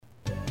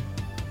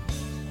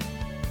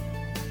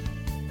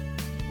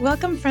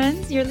Welcome,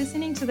 friends. You're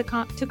listening to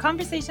to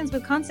Conversations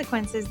with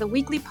Consequences, the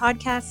weekly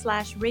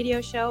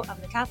podcast/radio show of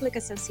the Catholic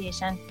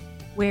Association,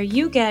 where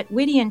you get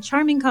witty and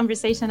charming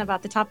conversation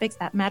about the topics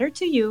that matter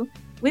to you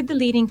with the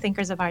leading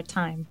thinkers of our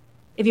time.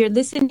 If you're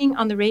listening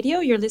on the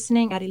radio, you're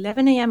listening at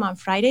 11 a.m. on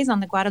Fridays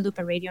on the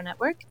Guadalupe Radio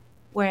Network,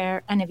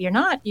 and if you're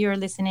not, you're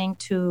listening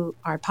to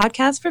our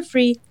podcast for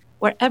free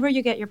wherever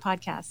you get your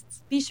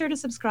podcasts. Be sure to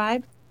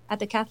subscribe at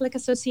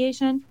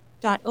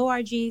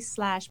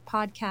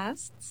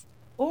thecatholicAssociation.org/podcasts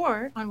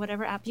or on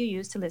whatever app you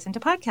use to listen to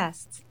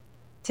podcasts.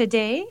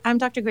 Today, I'm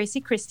Dr.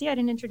 Gracie Christie. I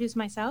didn't introduce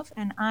myself,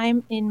 and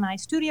I'm in my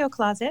studio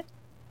closet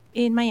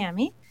in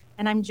Miami,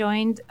 and I'm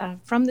joined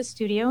from the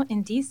studio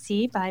in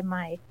D.C. by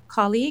my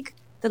colleague,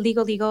 the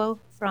legal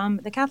from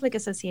the Catholic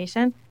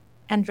Association,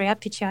 Andrea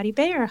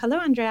Picciotti-Bayer. Hello,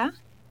 Andrea.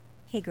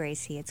 Hey,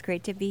 Gracie. It's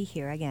great to be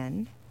here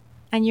again.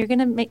 And you're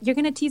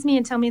gonna tease me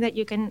and tell me that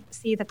you can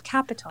see the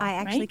Capitol. I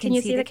actually right? can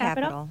you see the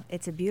Capitol.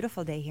 It's a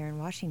beautiful day here in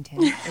Washington.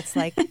 It's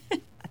like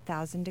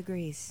 1,000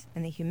 degrees,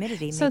 and the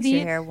humidity makes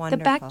your hair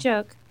wonderful.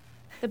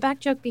 The back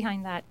joke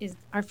behind that is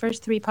our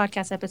first 3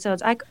 podcast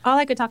episodes. All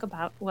I could talk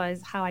about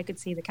was how I could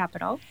see the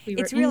Capitol.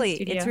 It's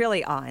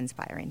really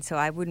awe-inspiring, so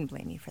I wouldn't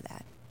blame you for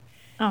that.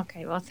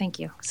 Okay, well, thank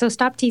you. So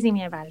stop teasing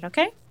me about it,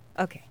 okay?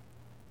 Okay.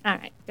 All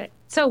right, good.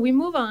 So we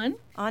move on.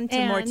 On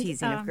to more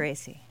teasing of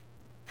Gracie.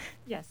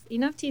 Yes,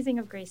 enough teasing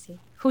of Gracie,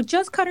 who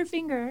just cut her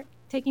finger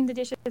taking the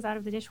dishes out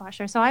of the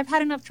dishwasher. So I've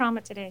had enough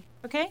trauma today,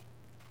 okay?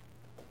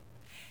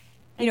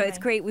 You know, it's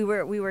great. We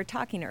were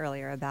talking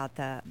earlier about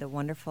the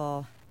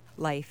wonderful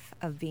life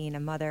of being a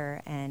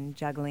mother and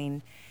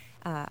juggling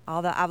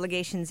all the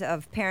obligations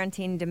of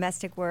parenting,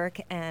 domestic work,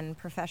 and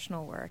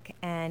professional work.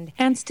 And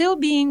still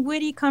being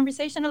witty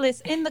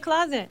conversationalists in the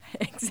closet.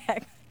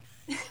 Exactly.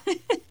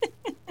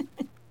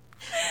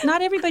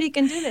 Not everybody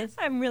can do this.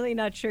 I'm really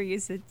not sure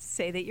you should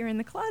say that you're in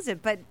the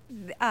closet, but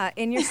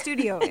in your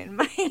studio in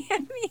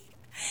Miami.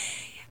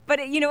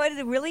 But, you know, it's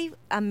a really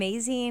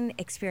amazing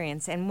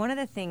experience. And one of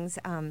the things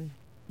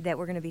that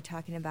we're going to be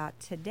talking about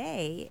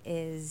today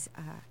is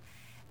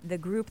the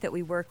group that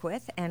we work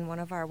with and one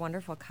of our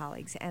wonderful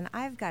colleagues. And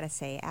I've got to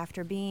say,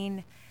 after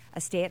being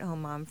a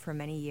stay-at-home mom for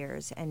many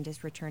years and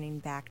just returning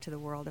back to the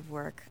world of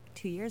work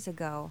 2 years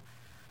ago,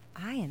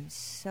 I am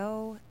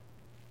so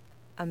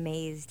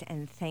amazed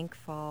and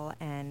thankful.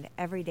 And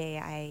every day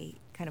I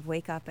kind of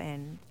wake up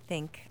and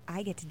think,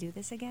 I get to do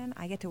this again.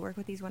 I get to work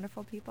with these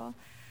wonderful people.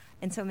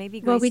 And so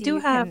maybe, Gracie, you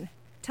can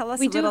tell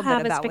us a little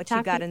bit about what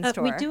you got in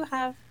store.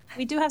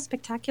 We do have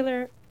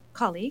spectacular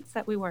colleagues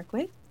that we work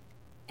with.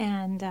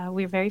 And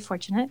we're very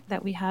fortunate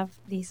that we have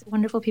these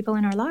wonderful people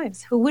in our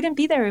lives who wouldn't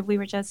be there if we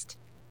were just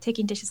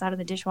taking dishes out of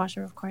the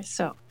dishwasher, of course.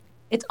 So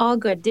it's all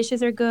good.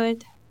 Dishes are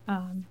good.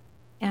 And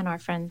our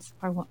friends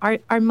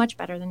are much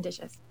better than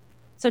dishes.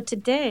 So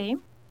today,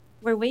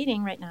 we're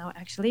waiting right now,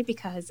 actually,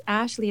 because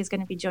Ashley is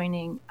going to be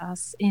joining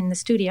us in the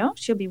studio.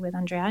 She'll be with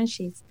Andrea, and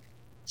she's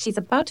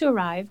about to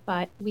arrive,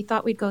 but we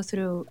thought we'd go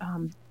through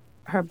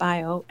her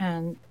bio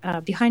and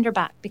behind her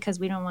back because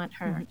we don't want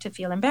her to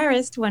feel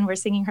embarrassed when we're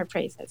singing her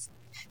praises.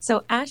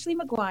 So Ashley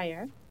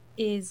McGuire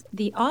is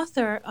the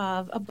author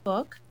of a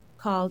book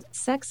called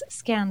Sex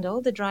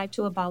Scandal, The Drive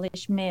to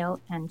Abolish Male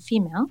and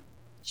Female.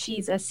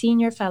 She's a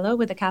senior fellow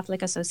with the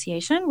Catholic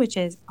Association, which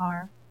is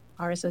our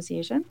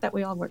association that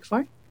we all work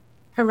for.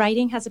 Her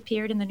writing has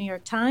appeared in the New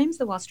York Times,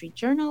 the Wall Street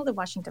Journal, the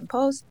Washington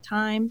Post,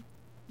 Time,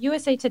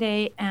 USA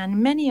Today,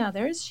 and many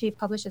others. She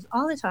publishes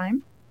all the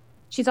time.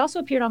 She's also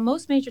appeared on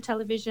most major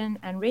television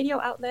and radio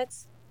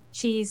outlets.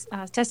 She's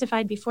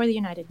testified before the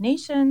United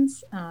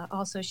Nations.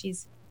 Also, she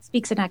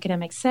speaks in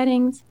academic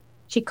settings.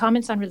 She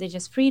comments on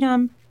religious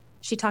freedom.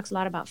 She talks a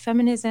lot about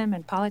feminism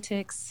and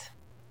politics.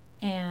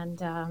 And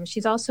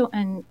she's also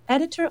an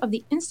editor of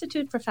the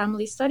Institute for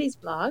Family Studies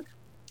blog.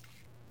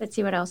 Let's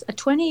see what else. A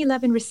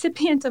 2011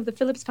 recipient of the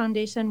Phillips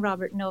Foundation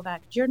Robert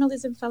Novak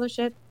Journalism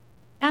Fellowship,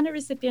 and a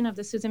recipient of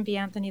the Susan B.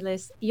 Anthony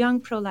List Young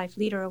Pro-Life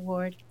Leader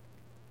Award.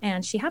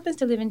 And she happens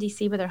to live in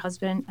D.C. with her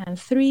husband and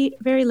 3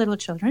 very little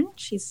children.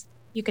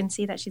 You can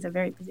see that she's a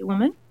very busy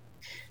woman.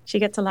 She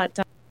gets a lot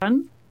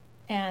done.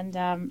 And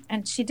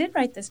she did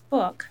write this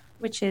book,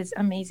 which is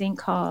amazing,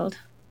 called,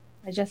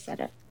 I just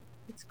said it.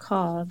 It's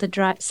called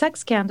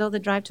Sex Scandal, The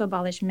Drive to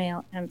Abolish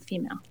Male and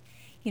Female.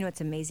 You know,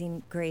 it's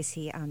amazing,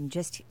 Gracie,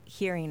 just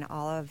hearing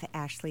all of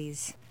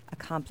Ashley's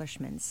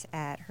accomplishments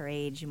at her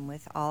age and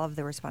with all of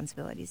the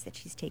responsibilities that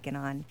she's taken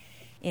on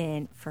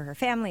for her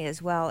family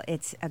as well.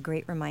 It's a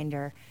great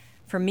reminder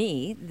for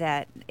me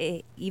that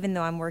even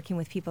though I'm working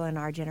with people in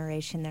our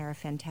generation that are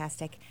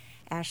fantastic,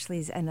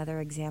 Ashley's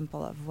another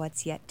example of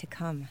what's yet to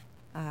come.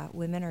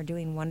 Women are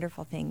doing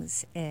wonderful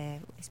things,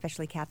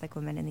 especially Catholic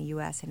women in the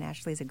U.S., and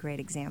Ashley's a great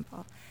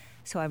example.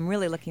 So I'm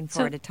really looking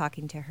forward to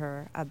talking to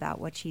her about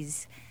what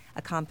she's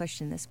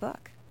accomplished in this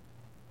book.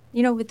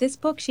 You know, with this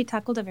book, she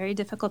tackled a very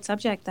difficult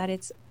subject that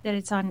it's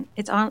on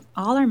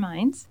all our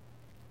minds.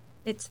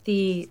 It's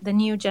the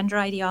new gender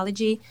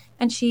ideology,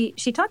 and she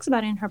talks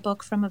about it in her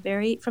book from a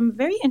very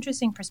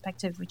interesting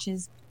perspective, which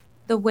is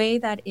the way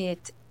that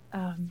it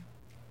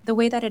the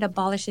way that it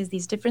abolishes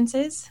these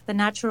differences, the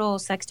natural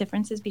sex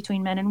differences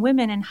between men and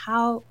women, and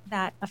how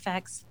that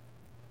affects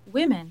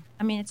women.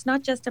 I mean, it's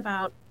not just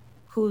about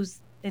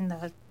who's in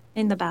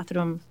the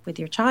bathroom with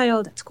your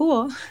child at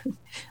school,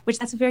 which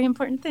that's a very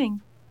important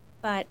thing.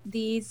 But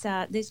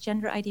this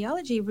gender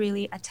ideology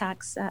really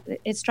attacks.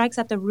 It strikes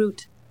at the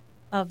root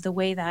of the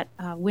way that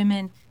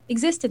women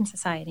exist in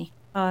society.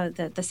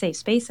 The safe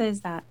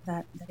spaces that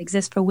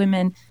exist for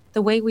women,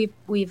 the way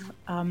we've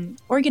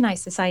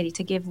organized society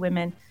to give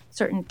women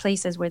certain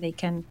places where they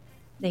can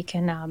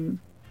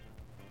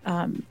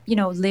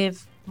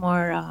live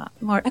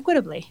more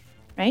equitably,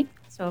 right?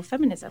 So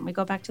feminism, we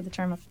go back to the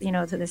term of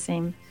to the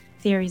same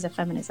theories of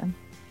feminism.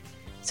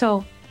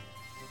 So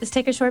let's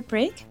take a short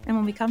break, and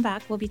when we come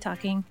back, we'll be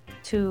talking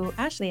to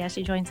Ashley as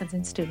she joins us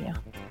in studio.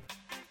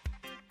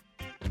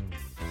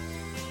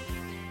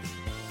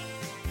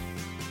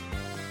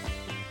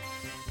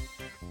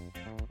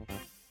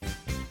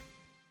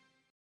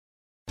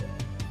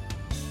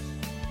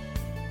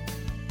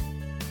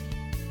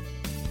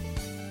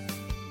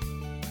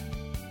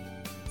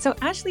 So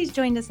Ashley's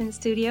joined us in the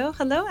studio.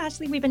 Hello,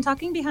 Ashley. We've been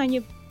talking behind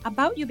you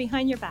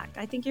behind your back.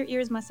 I think your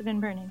ears must have been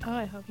burning. Oh,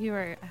 I hope you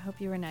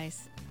were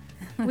nice.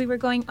 We were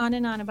going on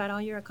and on about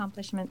all your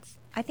accomplishments.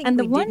 I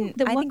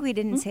think we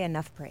didn't say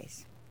enough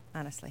praise,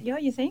 honestly. Yeah,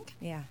 you think?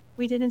 Yeah.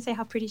 We didn't say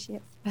how pretty she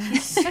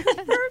is.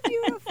 Super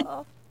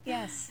beautiful.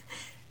 Yes.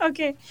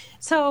 Okay.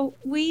 So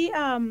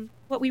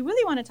what we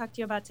really want to talk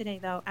to you about today,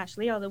 though,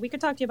 Ashley, although we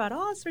could talk to you about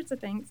all sorts of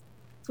things,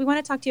 is we want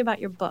to talk to you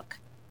about your book.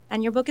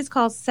 And your book is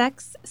called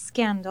Sex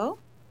Scandal.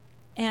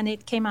 And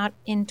it came out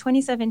in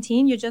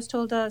 2017. You just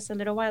told us a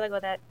little while ago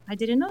that I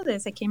didn't know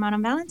this. It came out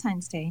on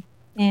Valentine's Day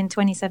in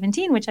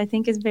 2017, which I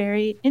think is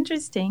very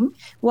interesting.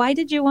 Why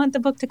did you want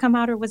the book to come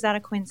out, or was that a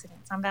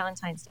coincidence on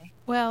Valentine's Day?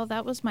 Well,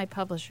 that was my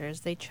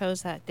publishers. They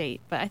chose that date.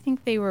 But I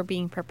think they were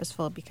being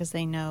purposeful because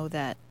they know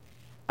that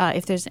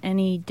if there's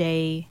any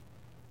day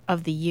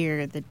of the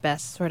year that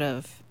best sort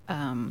of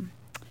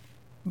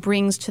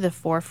brings to the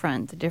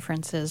forefront the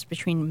differences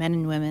between men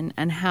and women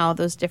and how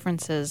those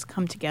differences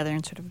come together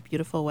in sort of a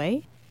beautiful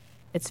way,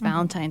 it's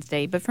Valentine's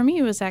Day. But for me,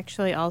 it was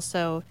actually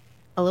also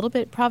a little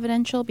bit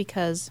providential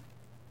because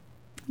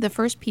the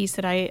first piece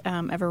that I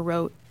ever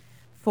wrote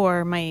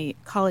for my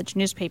college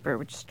newspaper,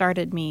 which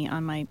started me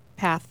on my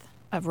path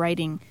of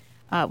writing,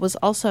 was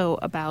also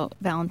about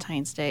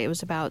Valentine's Day. It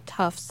was about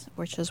Tufts,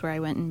 which is where I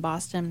went in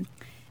Boston,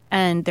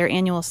 and their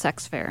annual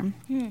sex fair.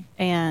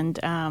 And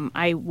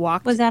I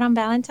walked... Was that on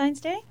Valentine's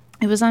Day?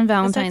 It was on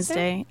Valentine's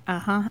Day.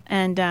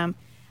 And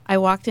I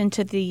walked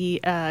into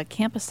the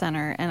campus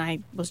center, and I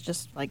was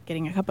just like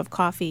getting a cup of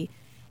coffee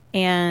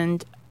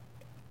and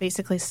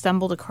basically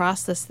stumbled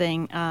across this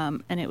thing.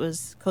 And it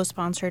was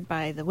co-sponsored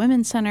by the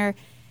Women's Center.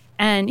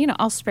 And,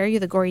 I'll spare you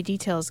the gory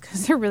details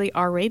because they're really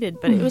R-rated,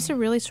 but it was a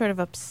really sort of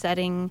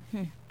upsetting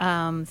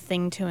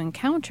thing to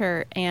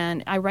encounter.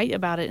 And I write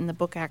about it in the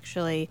book,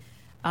 actually,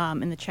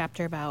 in the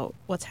chapter about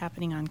what's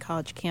happening on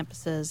college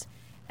campuses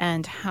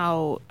and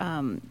how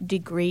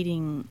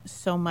degrading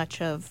so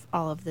much of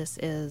all of this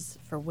is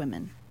for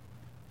women.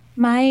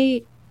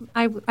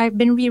 I've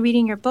been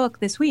rereading your book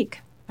this week.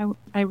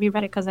 I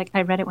reread it because I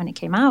read it when it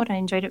came out. I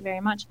enjoyed it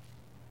very much.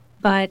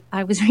 But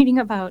I was reading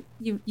about,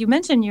 you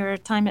mentioned your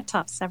time at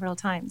Tufts several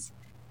times.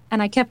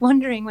 And I kept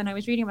wondering when I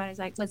was reading about it, I was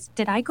like,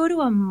 did I go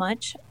to a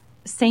much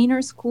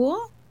saner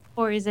school?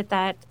 Or is it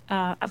that,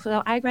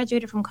 I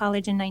graduated from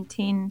college in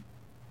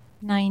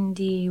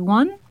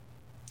 1991.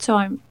 So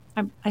I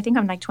think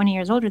I'm like 20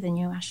 years older than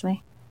you,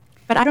 Ashley.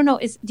 But I don't know,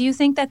 do you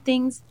think that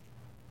things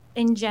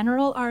in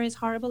general are as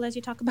horrible as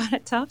you talk about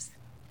at Tufts?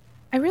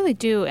 I really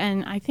do,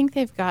 and I think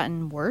they've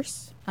gotten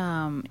worse.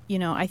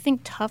 I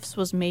think Tufts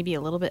was maybe a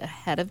little bit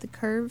ahead of the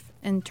curve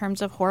in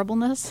terms of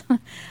horribleness.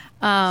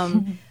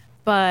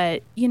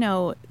 But,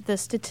 the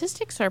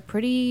statistics are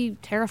pretty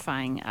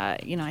terrifying.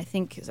 I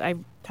think I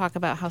talk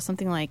about how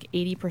something like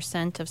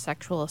 80% of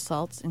sexual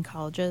assaults in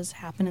colleges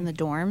happen in the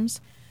dorms.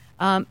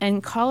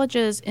 And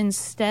colleges,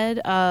 instead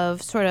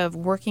of sort of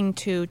working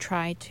to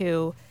try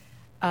to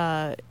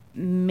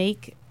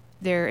make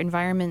their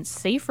environments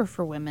safer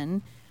for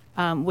women,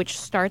 which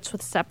starts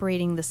with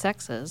separating the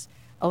sexes,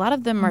 a lot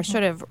of them are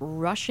sort of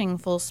rushing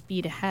full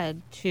speed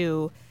ahead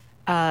to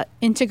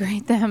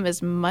integrate them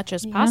as much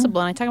as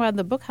possible. And I talk about in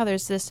the book how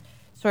there's this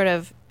sort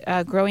of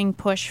growing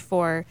push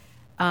for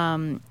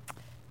letting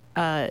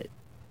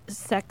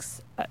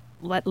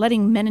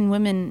men and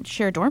women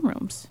share dorm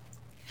rooms.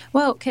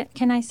 Well,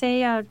 can I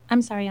say,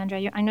 I'm sorry,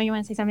 Andrea, I know you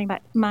want to say something,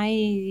 but my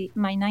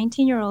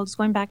 19-year-old's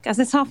going back as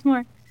a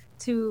sophomore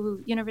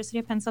to University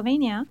of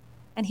Pennsylvania,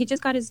 and he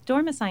just got his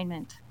dorm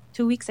assignment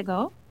 2 weeks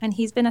ago, and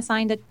he's been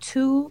assigned a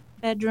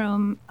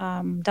 2-bedroom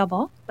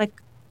double,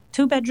 like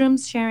 2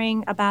 bedrooms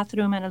sharing a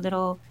bathroom and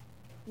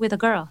with a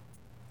girl.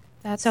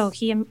 So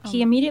he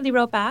immediately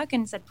wrote back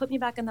and said, put me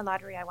back in the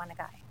lottery, I want a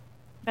guy.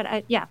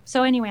 But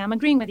so anyway, I'm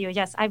agreeing with you.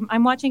 Yes,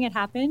 I'm watching it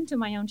happen to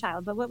my own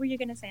child. But what were you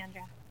going to say,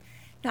 Andrea?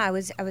 No, I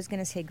was going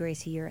to say,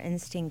 Gracie, your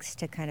instincts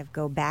to kind of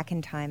go back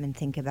in time and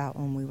think about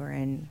when we were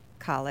in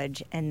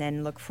college and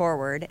then look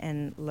forward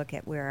and look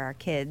at where our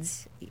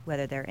kids,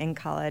 whether they're in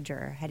college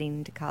or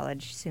heading to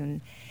college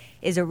soon,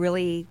 is a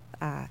really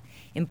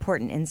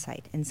important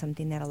insight and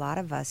something that a lot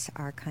of us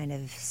are kind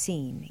of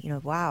seeing. You know,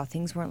 wow,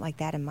 things weren't like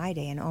that in my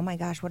day, and oh my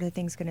gosh, what are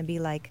things going to be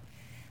like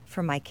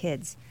for my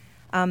kids?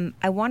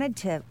 I wanted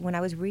to, when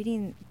I was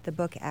reading the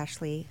book,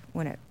 Ashley,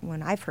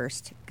 when I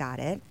first got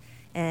it,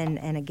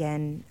 and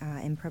again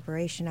in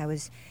preparation, I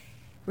was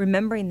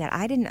remembering that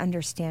I didn't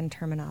understand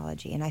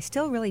terminology, and I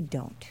still really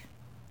don't.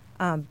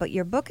 But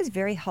your book is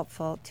very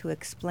helpful to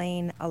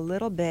explain a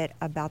little bit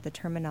about the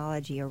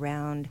terminology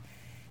around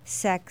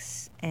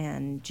sex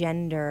and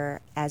gender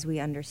as we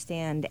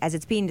understand, as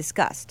it's being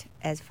discussed,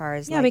 as far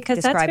as because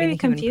describing that's very a human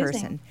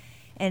confusing. person.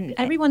 And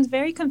Everyone's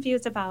very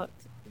confused about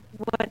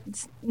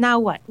what's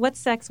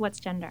sex, what's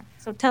gender.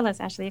 So tell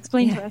us, Ashley,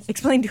 explain to us.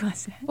 Explain to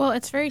us. Well,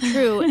 it's very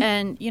true.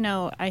 And,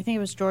 I think it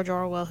was George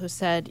Orwell who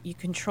said, you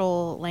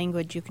control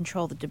language, you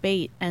control the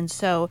debate. And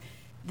so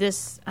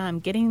this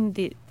getting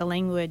the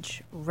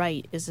language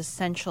right is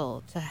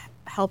essential to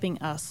helping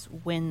us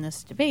win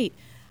this debate.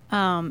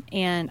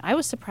 And I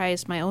was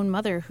surprised, my own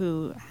mother,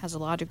 who has a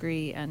law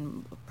degree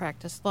and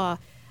practiced law,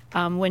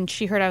 when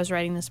she heard I was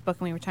writing this book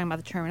and we were talking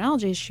about the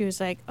terminology, she was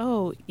like,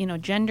 oh,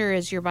 gender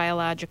is your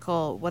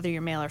biological, whether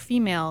you're male or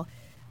female.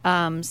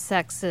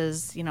 Sex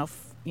is,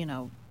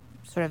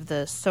 sort of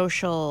the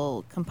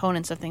social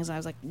components of things. And I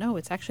was like, no,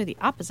 it's actually the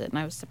opposite. And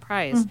I was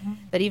surprised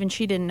that even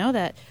she didn't know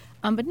that.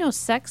 But no,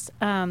 sex,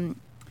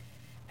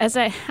 as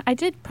I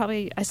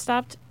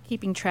stopped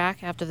keeping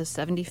track after the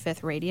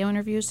 75th radio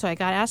interview. So I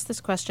got asked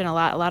this question a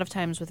lot of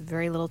times with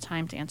very little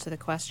time to answer the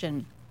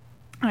question.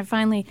 I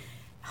finally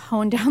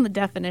honed down the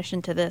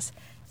definition to this.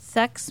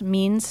 Sex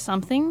means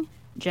something,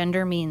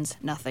 gender means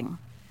nothing.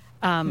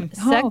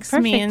 Sex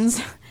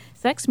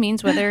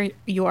means whether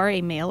you are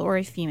a male or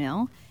a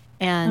female,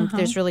 and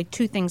there's really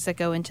two things that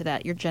go into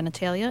that, your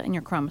genitalia and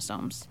your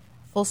chromosomes.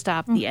 Full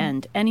stop, the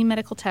end. Any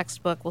medical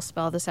textbook will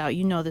spell this out.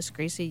 You know this,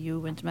 Gracie, you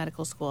went to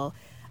medical school.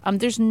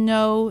 There's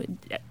no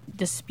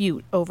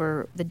dispute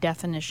over the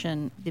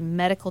definition, the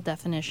medical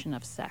definition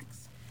of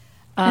sex.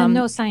 And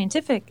no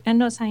scientific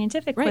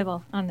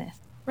quibble on this.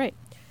 Right.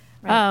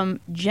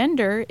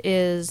 Gender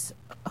is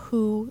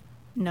who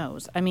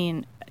knows. I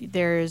mean,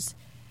 there's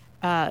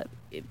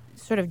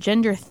sort of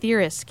gender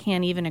theorists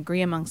can't even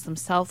agree amongst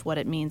themselves what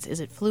it means. Is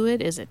it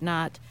fluid? Is it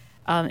not?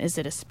 Is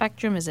it a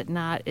spectrum? Is it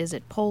not? Is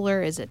it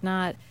polar? Is it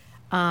not?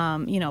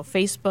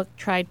 Facebook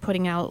tried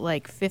putting out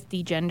like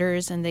 50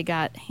 genders and they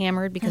got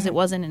hammered because it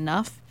wasn't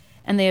enough.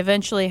 And they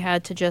eventually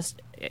had to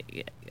just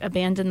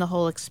abandon the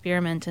whole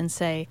experiment and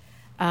say,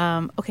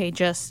 okay,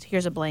 just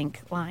here's a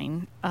blank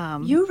line.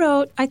 You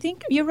wrote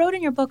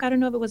in your book, I don't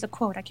know if it was a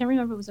quote. I can't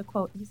remember if it was a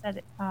quote. You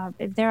said,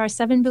 if there are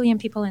 7 billion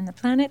people in the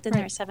planet, then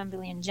there are 7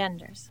 billion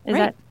genders.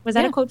 Was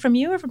that a quote from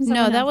you or from someone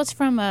else? No, that was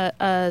from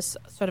a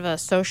sort of a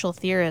social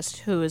theorist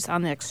who is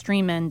on the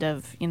extreme end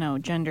of,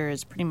 gender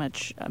is pretty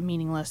much a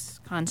meaningless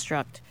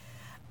construct.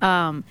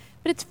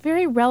 But it's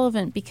very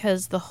relevant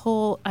because the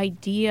whole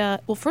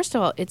idea, well, first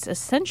of all, it's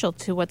essential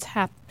to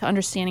to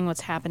understanding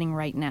what's happening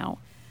right now.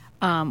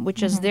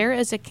 Which is there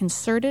is a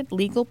concerted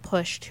legal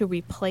push to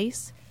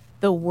replace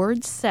the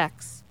word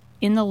sex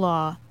in the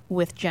law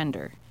with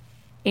gender.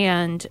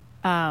 And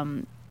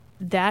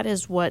that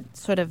is what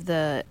sort of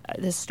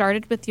this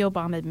started with the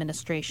Obama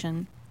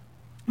administration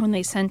when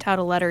they sent out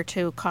a letter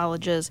to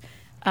colleges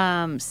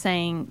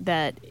saying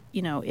that,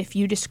 if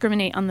you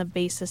discriminate on the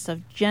basis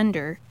of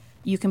gender,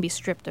 you can be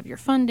stripped of your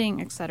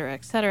funding, et cetera,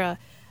 et cetera.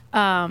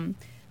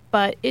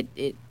 But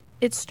it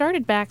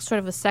started back sort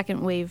of a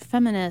second wave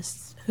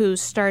feminists who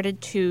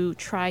started to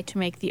try to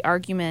make the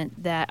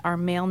argument that our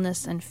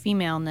maleness and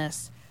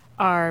femaleness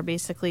are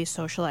basically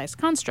socialized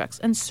constructs.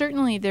 And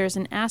certainly there's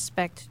an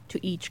aspect to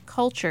each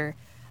culture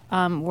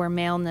where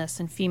maleness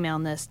and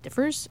femaleness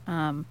differs.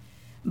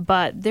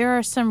 But there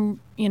are some,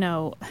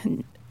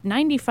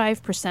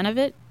 95% of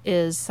it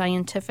is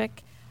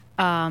scientific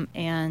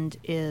and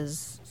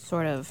is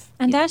sort of...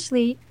 And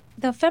Ashley,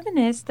 the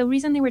feminists, the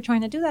reason they were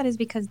trying to do that is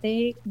because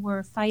they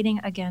were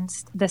fighting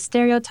against the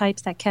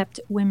stereotypes that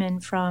kept women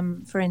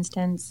from, for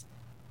instance,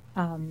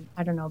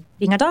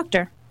 being a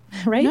doctor,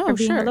 right? No, or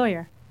being sure. a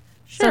lawyer.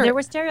 Sure. So there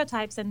were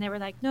stereotypes, and they were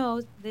like,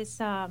 no,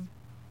 this,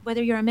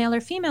 whether you're a male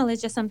or female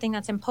is just something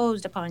that's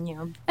imposed upon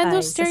you. And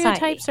those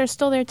stereotypes society. are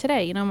still there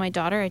today. My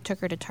daughter, I took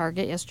her to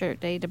Target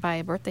yesterday to buy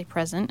a birthday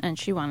present, and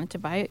she wanted to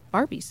buy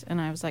Barbies. And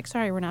I was like,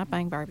 sorry, we're not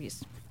buying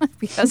Barbies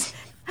because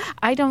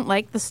I don't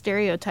like the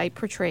stereotype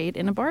portrayed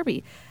in a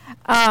Barbie.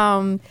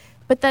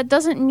 But that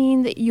doesn't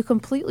mean that you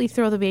completely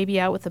throw the baby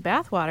out with the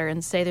bathwater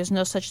and say there's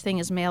no such thing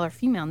as male or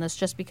female. And that's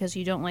just because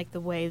you don't like the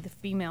way the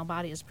female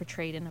body is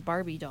portrayed in a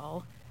Barbie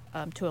doll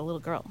to a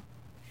little girl.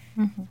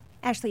 Mm-hmm.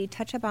 Ashley, you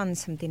touch upon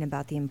something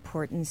about the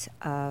importance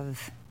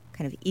of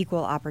kind of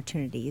equal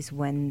opportunities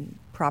when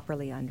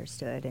properly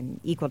understood and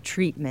equal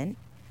treatment,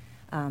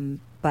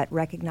 but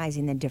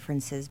recognizing the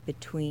differences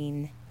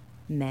between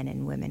men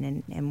and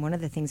women. And one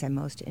of the things I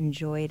most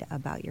enjoyed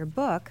about your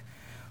book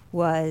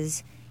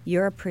was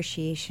your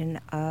appreciation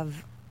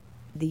of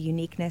the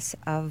uniqueness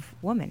of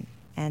woman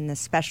and the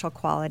special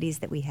qualities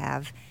that we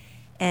have.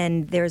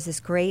 And there's this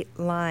great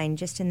line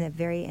just in the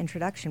very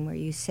introduction where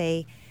you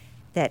say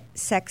that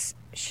sex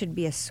should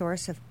be a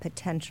source of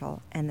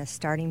potential and the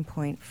starting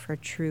point for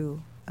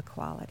true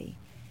equality.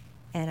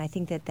 And I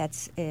think that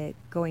that's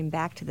going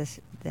back to this,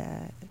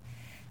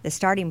 the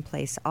starting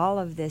place. All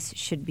of this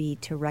should be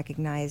to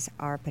recognize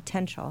our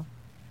potential,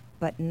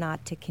 but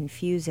not to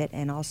confuse it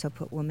and also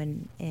put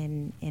women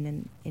in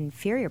an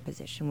inferior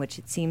position, which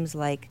it seems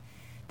like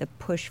the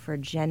push for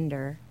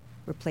gender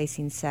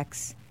replacing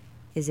sex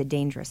is a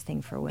dangerous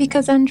thing for women.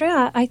 Because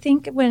Andrea, I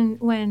think when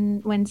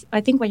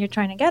I think what you're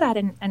trying to get at,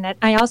 and that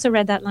I also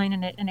read that line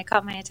and it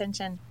caught my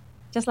attention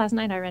just last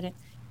night. I read it,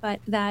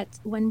 but that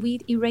when we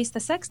erase the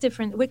sex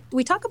difference,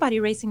 we talk about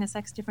erasing the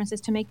sex differences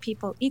to make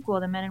people equal,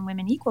 the men and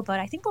women equal. But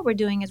I think what we're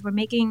doing is we're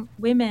making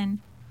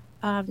women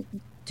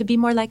to be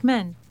more like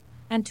men,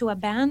 and to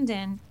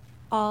abandon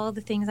all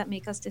the things that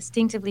make us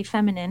distinctively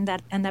feminine,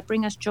 that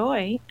bring us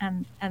joy,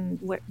 and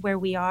where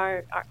we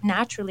are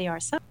naturally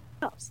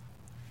ourselves.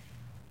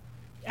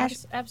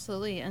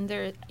 Absolutely. And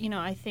there,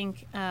 I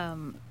think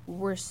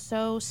we're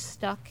so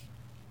stuck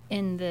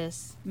in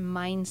this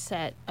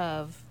mindset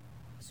of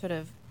sort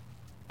of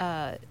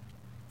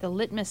the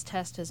litmus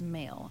test is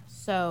male.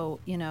 So,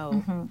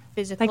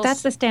 physical, like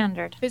that's the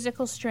standard.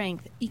 Physical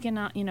strength,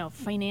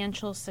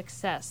 financial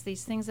success,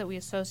 these things that we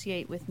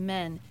associate with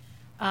men.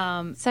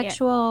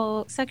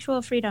 Sexual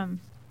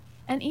freedom.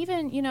 And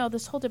even,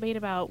 this whole debate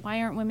about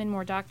why aren't women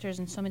more doctors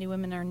and so many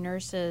women are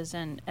nurses,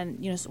 and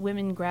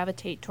women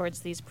gravitate towards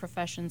these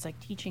professions like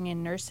teaching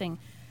and nursing.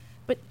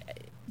 But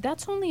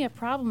that's only a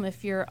problem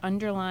if your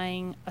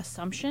underlying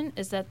assumption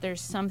is that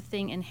there's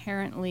something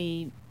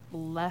inherently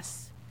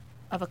less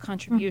of a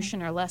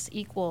contribution or less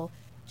equal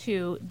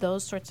to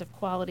those sorts of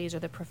qualities, or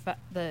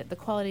the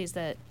qualities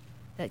that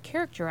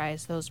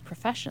characterize those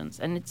professions.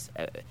 And it's...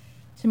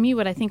 to me,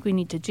 what I think we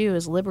need to do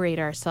is liberate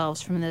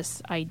ourselves from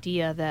this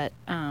idea that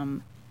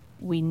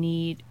we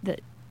need,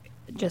 that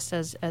just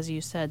as you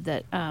said,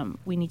 that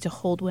we need to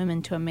hold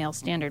women to a male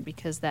standard,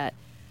 because that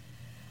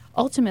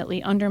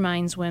ultimately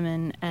undermines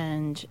women.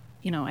 And,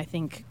 I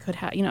think could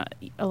have,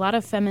 a lot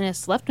of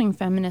feminists, left-wing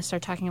feminists, are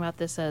talking about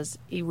this as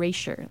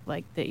erasure,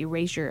 like the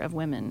erasure of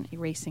women,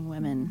 erasing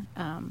women.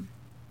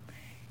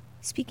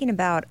 Speaking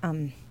about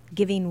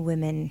giving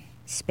women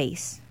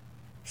space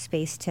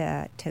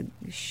to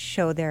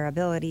show their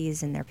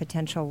abilities and their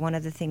potential. One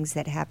of the things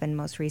that happened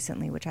most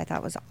recently, which I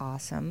thought was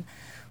awesome,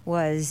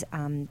 was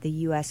the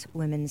U.S.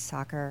 women's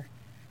soccer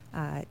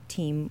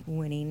team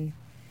winning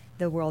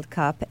the World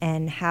Cup,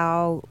 and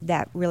how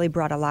that really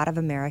brought a lot of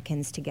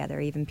Americans together,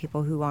 even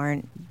people who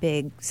aren't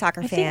big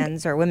soccer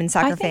fans or women's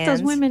soccer fans. I think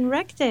those women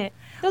wrecked it.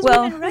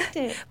 Women wrecked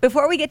it.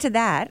 Before we get to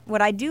that,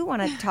 what I do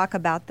want to talk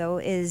about, though,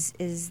 is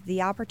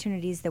the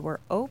opportunities that were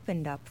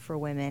opened up for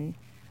women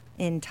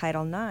in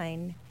Title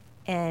IX,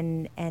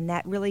 and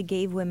that really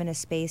gave women a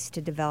space to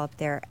develop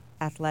their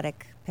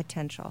athletic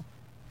potential.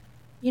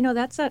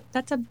 That's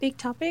a big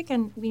topic,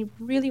 and we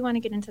really want to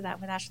get into that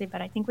with Ashley,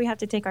 but I think we have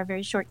to take our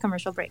very short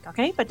commercial break,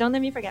 okay? But don't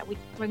let me forget,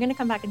 we're going to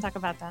come back and talk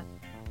about that.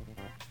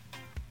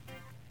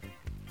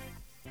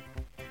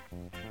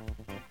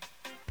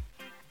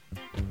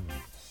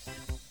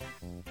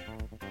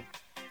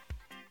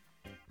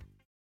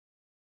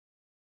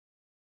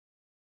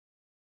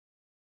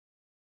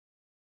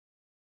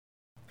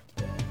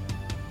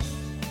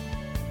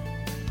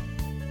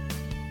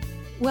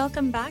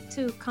 Welcome back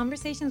to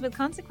Conversations with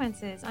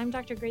Consequences. I'm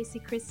Dr. Gracie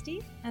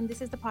Christie, and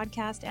this is the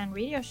podcast and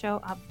radio show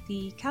of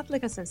the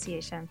Catholic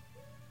Association.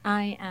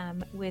 I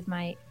am with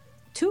my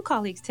two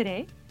colleagues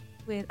today,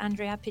 with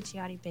Andrea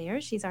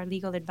Picciotti-Bayer, she's our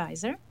legal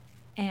advisor,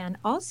 and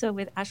also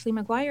with Ashley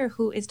McGuire,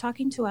 who is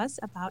talking to us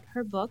about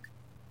her book,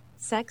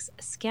 Sex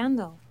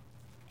Scandal.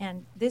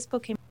 And this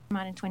book came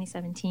out in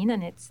 2017,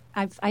 and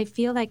I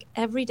feel like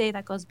every day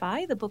that goes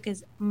by, the book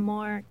is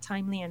more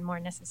timely and more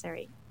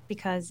necessary,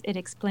 because it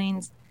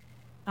explains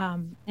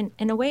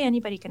in a way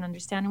anybody can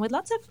understand. And with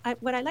lots of,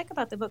 what I like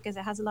about the book is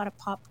it has a lot of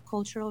pop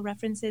cultural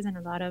references and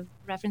a lot of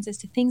references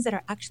to things that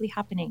are actually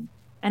happening.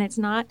 And it's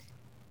not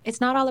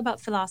all about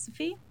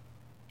philosophy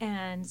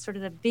and sort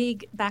of the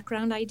big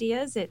background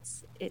ideas.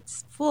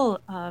 It's full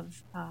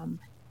of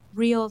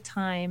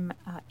real-time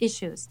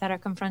issues that are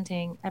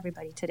confronting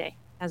everybody today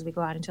as we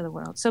go out into the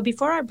world. So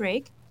before our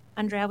break,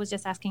 Andrea was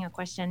just asking a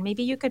question.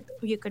 Maybe you could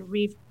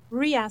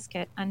re-ask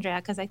it, Andrea,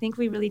 because I think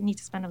we really need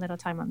to spend a little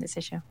time on this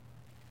issue.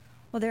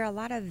 Well, there are a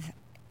lot of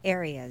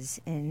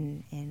areas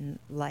in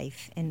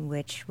life in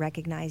which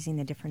recognizing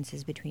the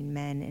differences between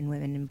men and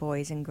women and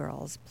boys and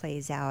girls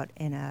plays out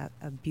in a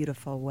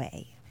beautiful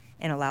way,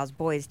 and allows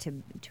boys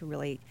to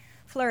really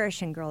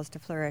flourish and girls to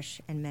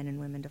flourish and men and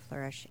women to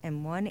flourish.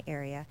 And one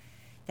area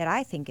that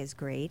I think is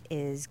great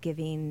is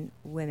giving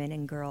women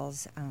and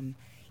girls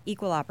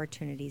equal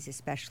opportunities,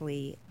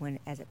 especially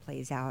as it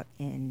plays out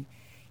in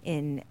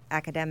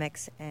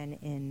academics and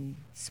in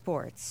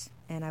sports.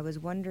 And I was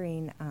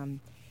wondering,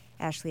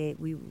 Ashley,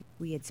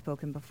 we had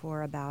spoken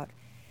before about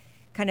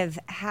kind of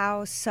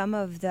how some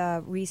of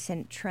the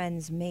recent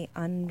trends may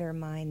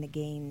undermine the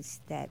gains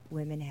that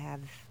women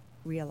have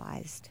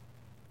realized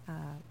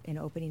in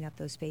opening up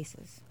those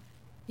spaces.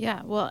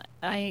 Yeah, well,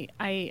 I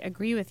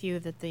agree with you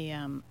that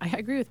I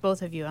agree with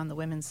both of you on the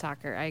women's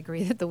soccer. I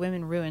agree that the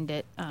women ruined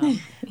it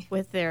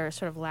with their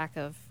sort of lack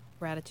of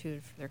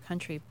gratitude for their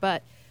country.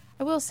 But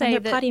I will say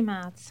and their potty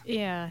mouths.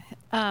 Yeah,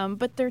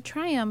 but their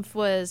triumph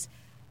was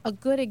a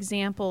good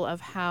example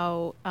of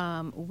how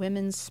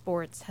women's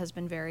sports has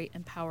been very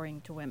empowering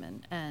to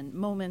women. And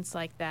moments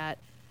like that,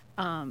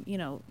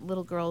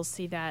 little girls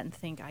see that and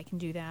think, I can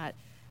do that.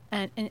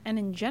 And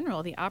in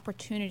general, the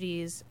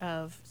opportunities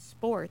of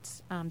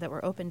sports that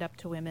were opened up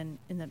to women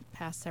in the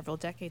past several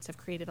decades have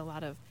created a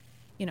lot of,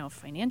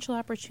 financial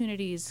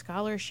opportunities,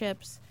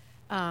 scholarships.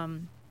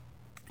 And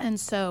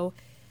so,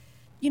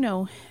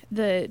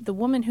 the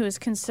woman who is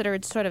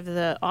considered sort of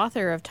the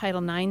author of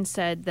Title IX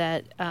said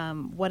that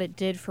what it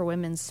did for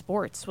women's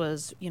sports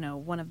was,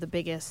 one of the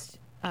biggest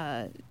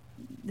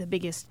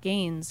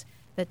gains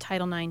that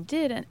Title IX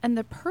did. And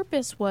the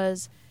purpose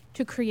was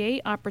to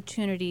create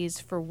opportunities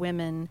for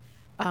women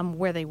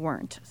where they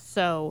weren't.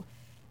 So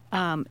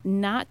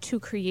not to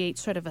create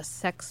sort of a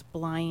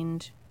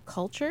sex-blind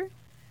culture,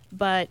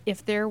 but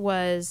if there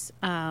was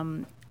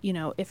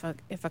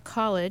if a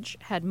college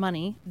had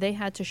money, they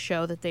had to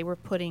show that they were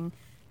putting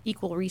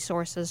equal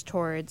resources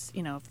towards,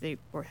 if they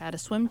had a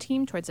swim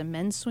team, towards a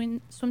men's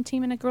swim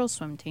team and a girls'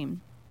 swim team.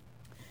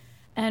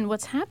 And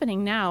what's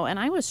happening now, and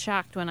I was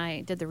shocked when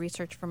I did the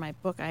research for my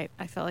book, I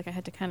felt like I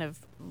had to kind of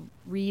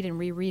read and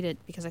reread it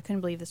because I couldn't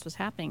believe this was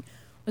happening,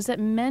 was that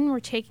men were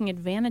taking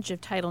advantage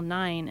of Title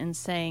IX and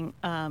saying,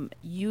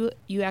 you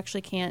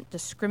actually can't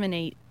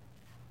discriminate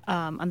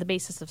on the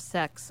basis of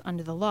sex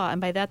under the law. And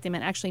by that, they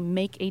meant actually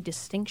make a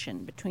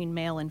distinction between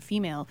male and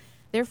female.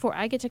 Therefore,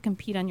 I get to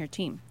compete on your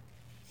team.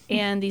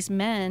 And these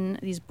men,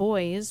 these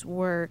boys,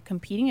 were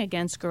competing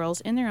against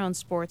girls in their own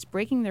sports,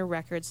 breaking their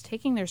records,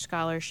 taking their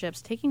scholarships,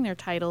 taking their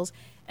titles.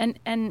 And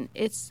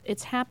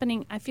it's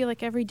happening. I feel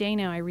like every day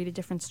now I read a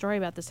different story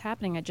about this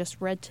happening. I just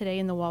read today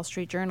in the Wall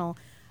Street Journal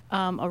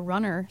a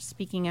runner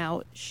speaking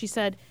out. She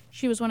said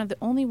she was one of the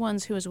only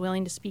ones who was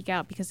willing to speak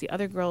out because the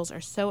other girls are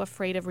so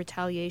afraid of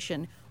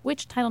retaliation,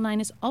 which Title IX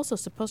is also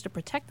supposed to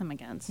protect them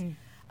against.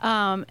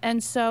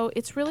 And so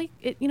it's really,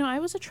 I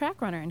was a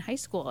track runner in high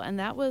school, and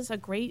that was a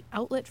great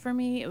outlet for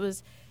me.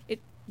 It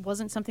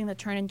wasn't something that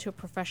turned into a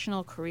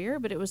professional career,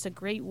 but it was a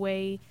great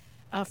way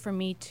for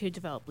me to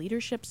develop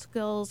leadership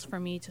skills, for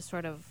me to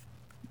sort of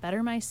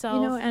better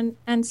myself.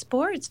 And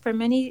sports for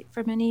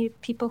many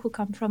people who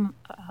come from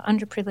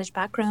underprivileged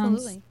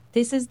backgrounds. Absolutely.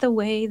 This is the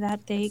way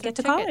that they get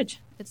to college.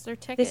 It's their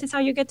ticket. This is how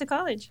you get to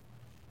college.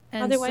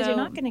 And otherwise, you're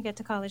not going to get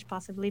to college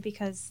possibly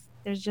because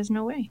there's just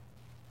no way.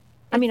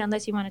 I mean,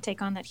 unless you want to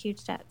take on that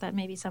huge debt that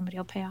maybe somebody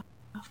will pay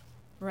off.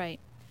 Right.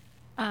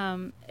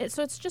 So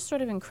it's just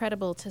sort of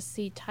incredible to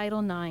see Title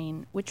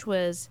IX, which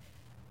was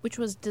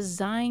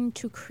designed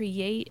to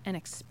create and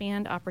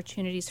expand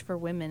opportunities for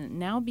women,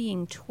 now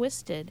being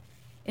twisted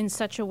in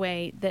such a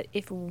way that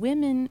if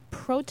women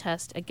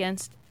protest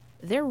against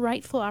their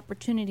rightful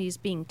opportunities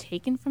being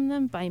taken from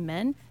them by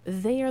men,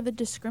 they are the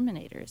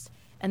discriminators.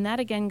 And that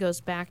again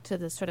goes back to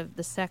the sort of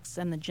the sex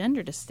and the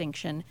gender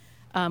distinction,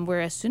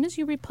 where as soon as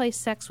you replace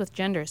sex with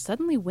gender,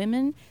 suddenly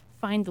women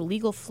find the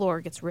legal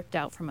floor gets ripped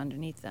out from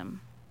underneath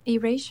them.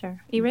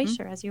 Erasure,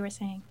 as you were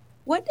saying.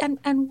 What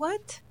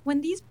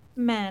when these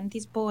men,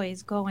 these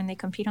boys go and they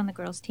compete on the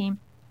girls' team,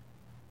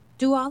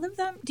 do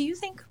you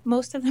think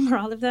most of them or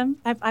all of them,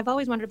 I've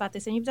always wondered about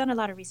this, and you've done a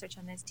lot of research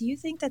on this, do you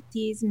think that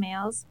these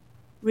males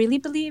really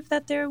believe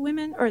that they're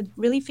women or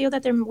really feel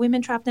that they're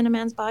women trapped in a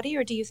man's body,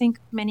 or do you think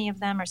many of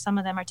them or some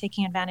of them are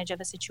taking advantage of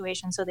a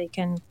situation so they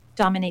can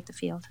dominate the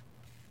field?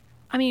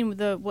 I mean,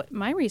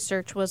 my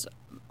research was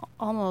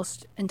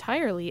almost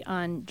entirely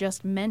on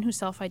just men who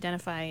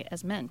self-identify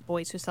as men,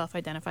 boys who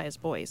self-identify as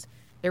boys.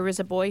 There was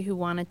a boy who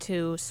wanted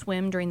to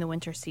swim during the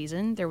winter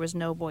season. There was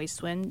no boys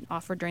swim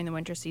offered during the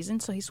winter season,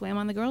 so he swam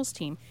on the girls'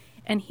 team.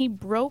 And he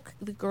broke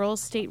the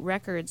girls' state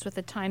records with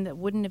a time that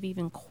wouldn't have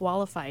even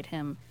qualified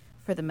him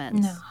for the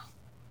men's. No.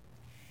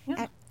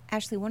 Yeah.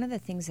 Ashley, one of the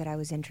things that I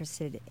was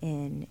interested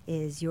in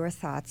is your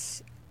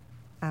thoughts.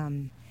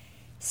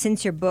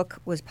 Since your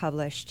book was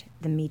published,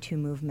 the Me Too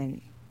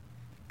movement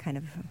kind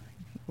of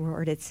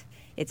roared its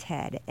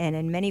head. And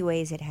in many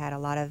ways, it had a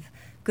lot of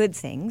good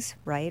things,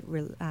 right?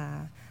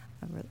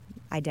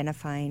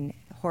 Identifying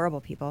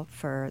horrible people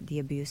for the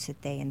abuse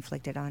that they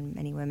inflicted on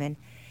many women.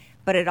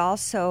 But it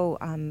also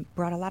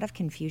brought a lot of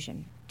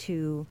confusion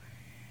to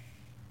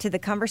the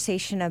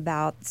conversation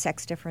about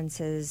sex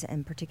differences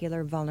and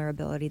particular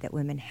vulnerability that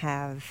women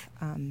have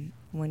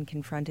when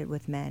confronted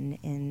with men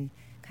in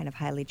kind of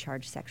highly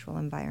charged sexual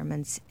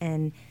environments.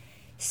 And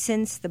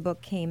since the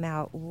book came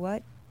out,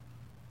 what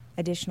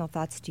additional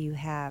thoughts do you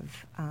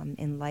have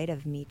in light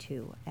of Me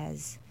Too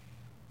as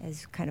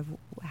kind of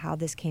how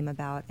this came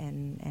about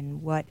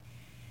and what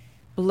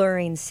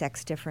blurring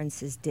sex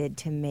differences did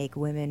to make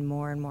women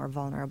more and more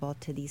vulnerable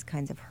to these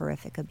kinds of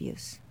horrific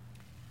abuse?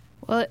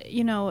 Well,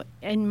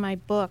 in my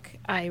book,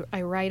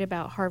 I write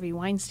about Harvey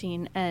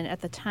Weinstein, and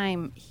at the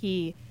time,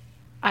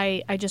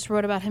 I just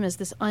wrote about him as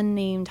this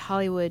unnamed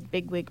Hollywood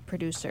bigwig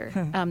producer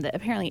that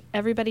apparently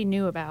everybody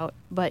knew about,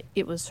 but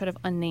it was sort of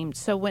unnamed.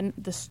 So when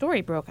the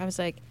story broke, I was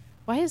like,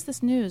 why is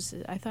this news?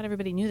 I thought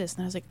everybody knew this.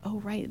 And I was like, oh,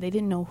 right. They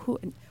didn't know who,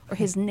 or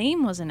his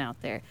name wasn't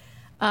out there.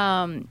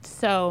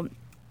 So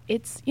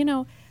it's,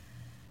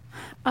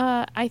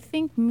 I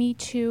think Me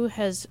Too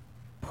has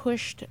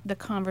pushed the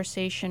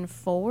conversation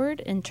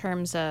forward in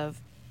terms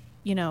of,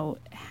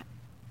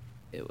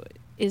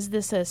 is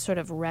this a sort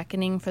of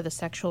reckoning for the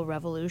sexual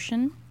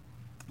revolution?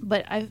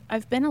 But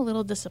I've been a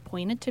little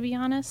disappointed, to be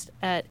honest,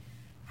 at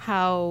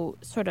how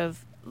sort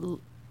of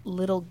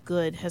little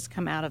good has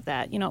come out of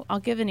that. I'll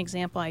give an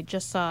example. I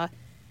just saw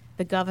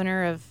the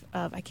governor of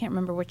I can't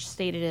remember which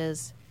state it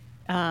is.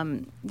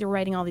 They're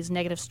writing all these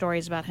negative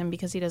stories about him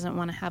because he doesn't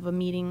want to have a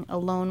meeting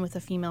alone with a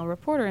female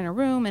reporter in a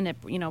room, and it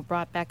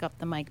brought back up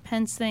the Mike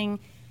Pence thing.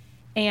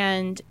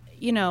 And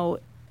you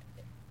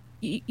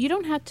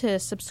don't have to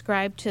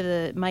subscribe to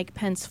the Mike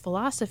Pence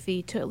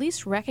philosophy to at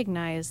least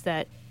recognize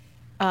that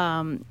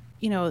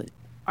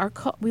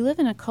we live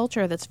in a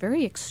culture that's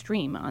very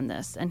extreme on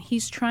this, and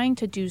he's trying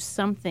to do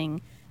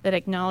something that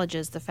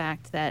acknowledges the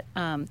fact that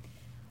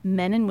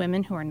men and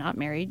women who are not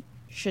married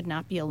should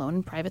not be alone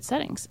in private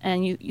settings.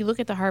 And you look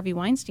at the Harvey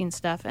Weinstein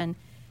stuff, and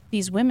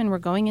these women were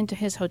going into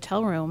his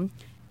hotel room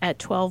at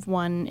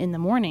 12:01 in the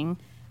morning,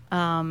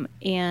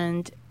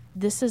 and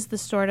this is the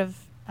sort of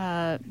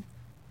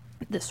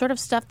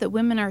stuff that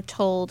women are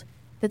told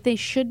that they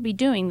should be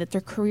doing, that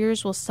their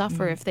careers will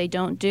suffer if they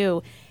don't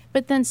do.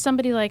 But then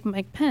somebody like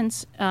Mike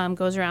Pence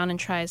goes around and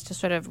tries to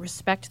sort of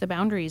respect the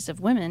boundaries of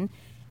women,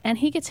 and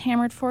he gets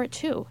hammered for it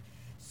too.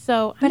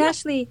 So, but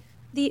Ashley,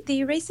 the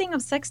erasing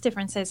of sex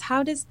differences,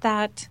 how does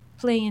that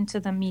play into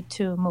the Me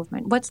Too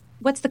movement? What's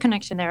the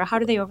connection there? How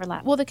do they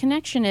overlap? Well, the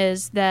connection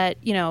is that,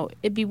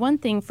 it'd be one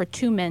thing for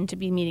two men to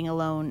be meeting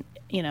alone,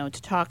 to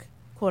talk,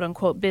 quote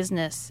unquote,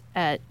 business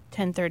at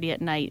 10:30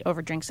 at night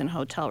over drinks in a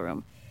hotel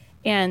room.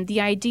 And the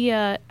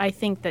idea, I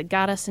think, that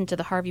got us into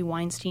the Harvey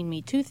Weinstein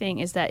Me Too thing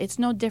is that it's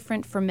no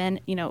different for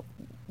men,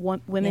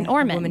 women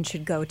or men. Women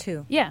should go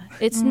too. Yeah,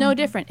 it's no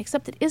different,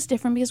 except it is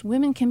different because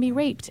women can be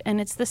raped.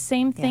 And it's the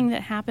same thing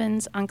that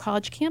happens on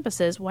college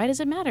campuses. Why does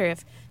it matter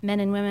if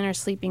men and women are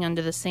sleeping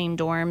under the same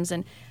dorms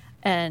and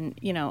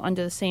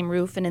under the same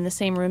roof and in the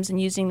same rooms and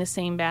using the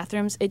same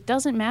bathrooms? It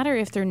doesn't matter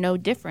if they're no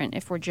different,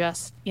 if we're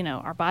just,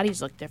 our bodies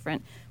look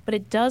different. But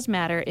it does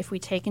matter if we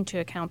take into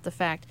account the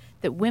fact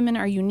that women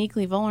are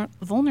uniquely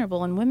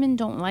vulnerable, and women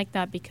don't like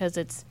that because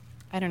it's,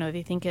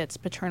 they think it's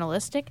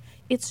paternalistic.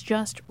 It's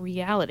just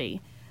reality.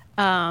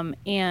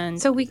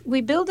 And so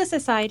we build a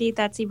society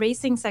that's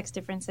erasing sex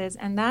differences,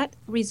 and that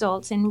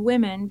results in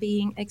women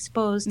being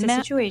exposed to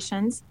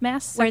situations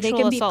where they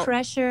can be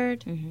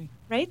pressured,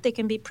 right? They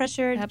can be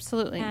pressured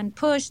absolutely and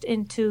pushed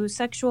into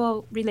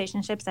sexual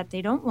relationships that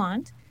they don't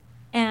want.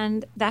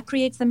 And that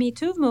creates the Me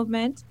Too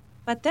movement.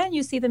 But then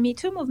you see the Me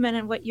Too movement,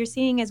 and what you're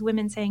seeing is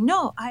women saying,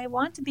 no, I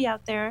want to be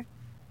out there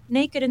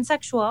naked and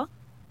sexual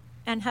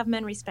and have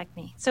men respect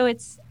me. So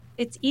it's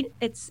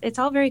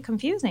all very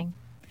confusing.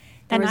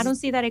 And I don't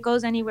see that it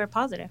goes anywhere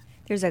positive.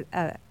 There's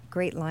a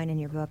great line in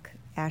your book,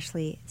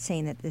 Ashley,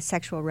 saying that the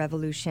sexual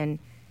revolution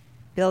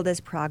billed as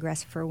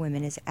progress for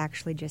women is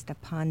actually just a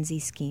Ponzi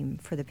scheme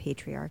for the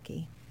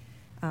patriarchy.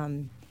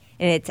 And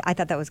I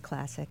thought that was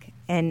classic.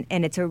 And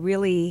it's a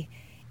really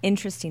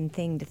interesting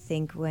thing to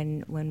think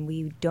when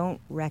we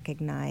don't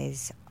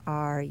recognize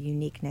our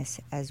uniqueness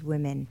as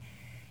women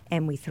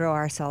and we throw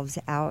ourselves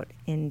out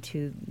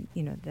into,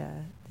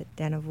 the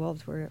den of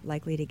wolves, we're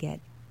likely to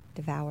get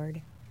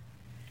devoured.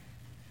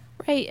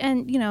 Right.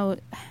 And,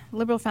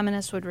 liberal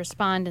feminists would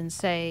respond and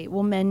say,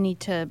 well, men need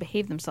to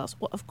behave themselves.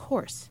 Well, of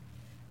course.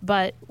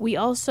 But we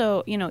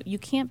also, you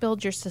can't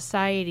build your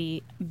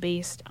society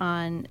based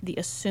on the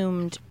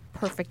assumed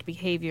perfect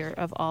behavior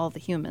of all the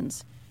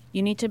humans.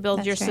 You need to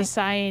build your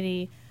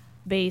society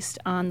based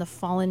on the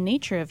fallen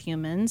nature of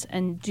humans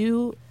and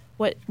do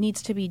what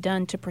needs to be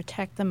done to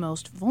protect the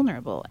most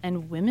vulnerable.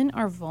 And women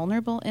are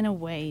vulnerable in a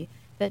way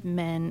that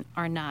men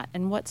are not.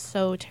 And what's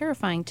so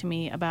terrifying to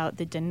me about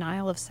the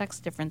denial of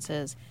sex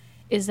differences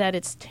is that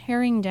it's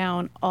tearing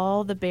down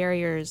all the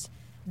barriers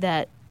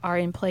that are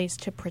in place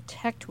to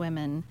protect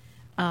women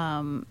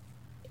and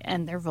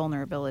their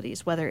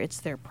vulnerabilities, whether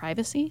it's their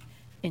privacy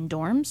in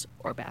dorms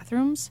or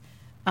bathrooms,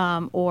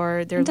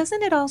 or their...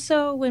 Doesn't it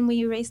also, when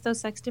we erase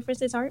those sex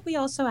differences, aren't we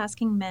also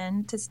asking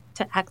men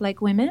to act like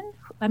women?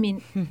 I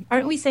mean,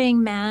 aren't we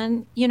saying,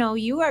 man,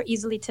 you are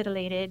easily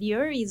titillated,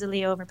 you're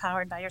easily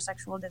overpowered by your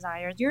sexual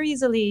desires, you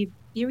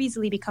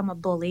easily become a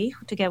bully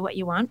to get what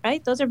you want,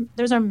 right? Those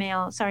are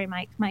male. Sorry,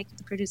 Mike,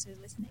 the producer is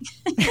listening.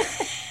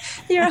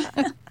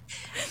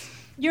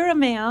 You're a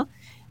male,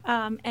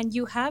 and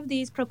you have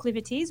these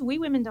proclivities. We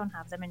women don't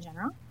have them in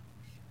general.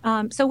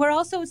 So we're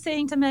also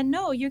saying to men,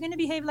 no, you're going to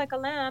behave like a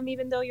lamb,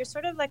 even though you're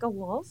sort of like a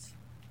wolf,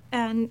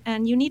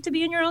 and you need to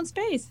be in your own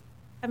space.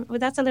 Well,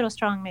 that's a little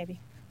strong, maybe.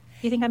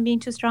 Do you think I'm being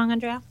too strong,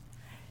 Andrea?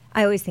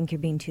 I always think you're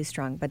being too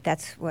strong, but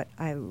that's what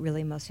I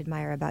really most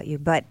admire about you.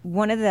 But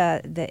one of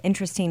the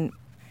interesting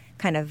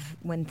kind of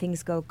when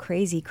things go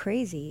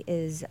crazy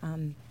is,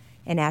 and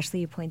Ashley,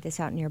 you point this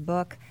out in your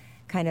book,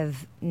 kind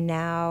of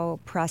now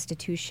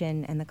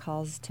prostitution and the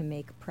calls to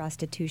make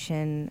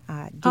prostitution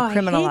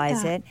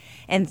decriminalize it,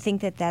 and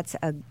think that that's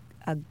a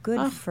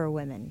good for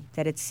women,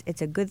 that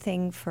it's a good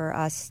thing for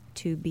us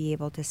to be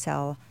able to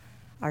sell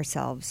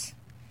ourselves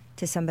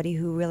to somebody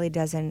who really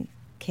doesn't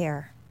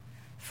care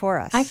for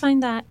us. I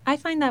find that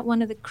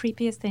one of the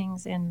creepiest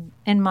things in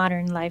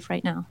modern life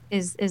right now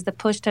is the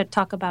push to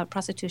talk about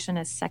prostitution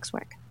as sex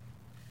work.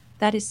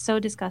 That is so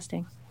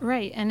disgusting.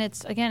 Right, and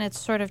it's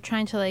sort of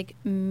trying to like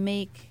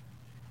make.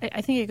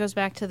 I think it goes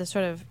back to the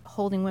sort of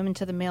holding women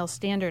to the male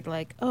standard,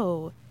 like,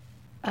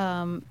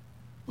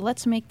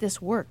 let's make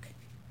this work,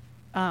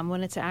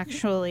 when it's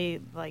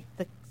actually like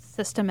the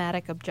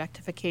systematic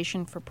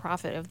objectification for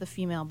profit of the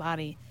female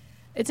body.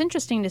 It's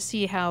interesting to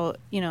see how,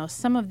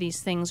 some of these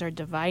things are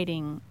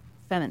dividing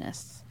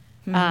feminists.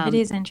 It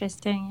is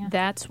interesting.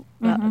 Yeah.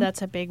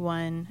 That's a big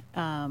one.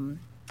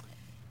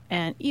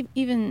 And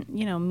even,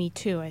 Me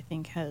Too, I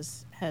think,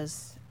 has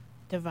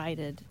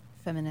divided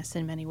feminists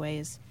in many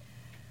ways.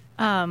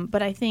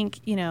 But I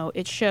think,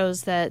 it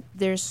shows that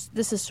this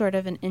is sort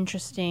of an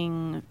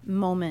interesting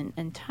moment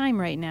in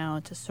time right now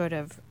to sort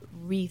of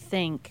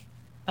rethink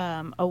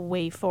a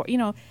way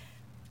forward.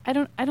 I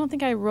don't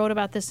think I wrote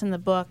about this in the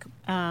book,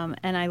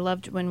 and I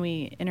loved when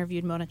we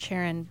interviewed Mona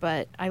Charen,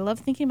 but I love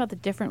thinking about the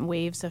different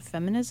waves of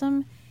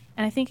feminism.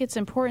 And I think it's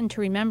important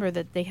to remember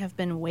that they have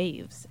been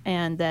waves,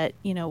 and that,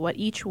 what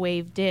each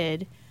wave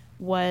did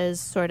was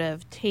sort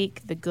of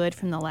take the good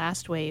from the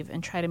last wave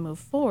and try to move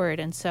forward.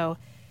 And so,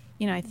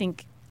 I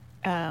think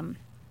a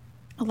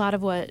lot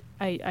of what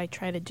I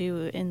try to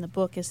do in the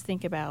book is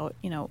think about,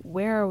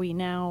 where are we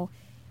now,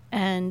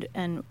 and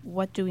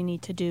what do we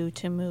need to do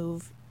to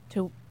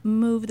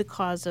move the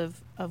cause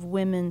of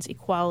women's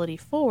equality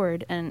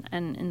forward. And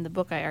in the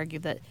book, I argue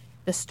that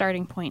the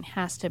starting point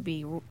has to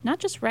be not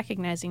just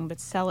recognizing, but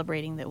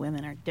celebrating that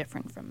women are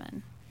different from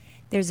men.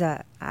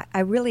 I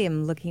really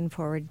am looking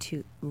forward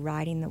to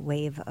riding the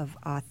wave of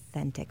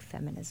authentic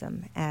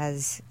feminism,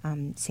 as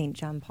St.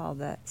 John Paul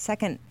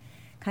II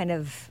kind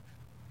of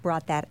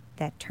brought that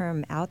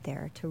term out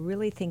there, to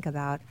really think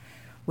about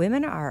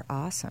women are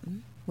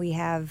awesome. We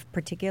have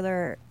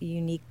particular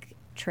unique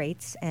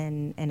traits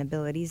and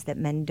abilities that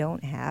men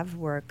don't have.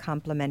 We're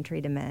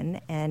complementary to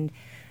men, and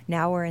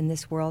now we're in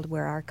this world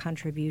where our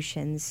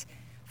contributions,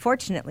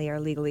 fortunately, are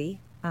legally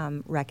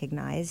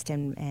recognized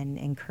and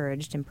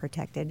encouraged and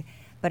protected,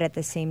 but at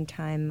the same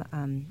time,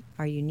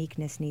 our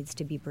uniqueness needs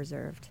to be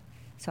preserved.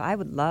 So I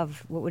would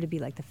love, what would it be,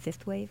 like the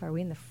fifth wave? Are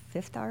we in the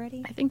fifth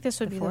already? I think this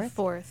would be the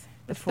fourth.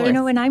 The fourth.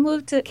 When I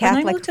moved to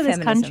this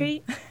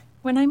country,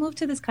 when I moved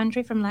to this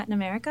country from Latin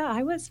America,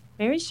 I was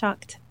very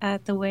shocked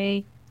at the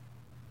way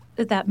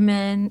that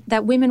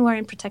women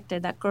weren't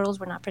protected, that girls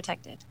were not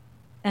protected.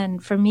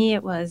 And for me,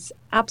 it was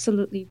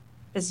absolutely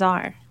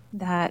bizarre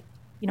that,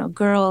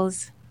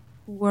 girls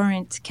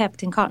weren't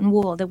kept in cotton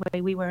wool the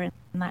way we were in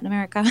Latin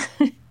America.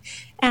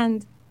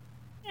 and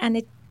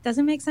it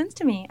doesn't make sense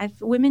to me.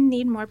 Women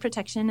need more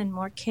protection and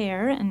more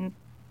care, and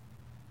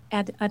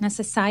a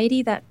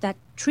society that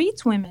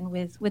treats women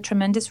with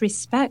tremendous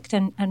respect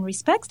and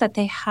respects that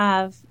they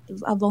have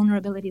a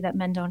vulnerability that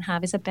men don't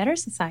have is a better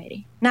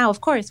society. Now, of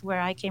course,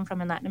 where I came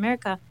from in Latin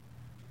America,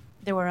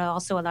 there were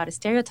also a lot of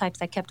stereotypes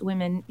that kept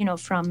women,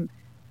 from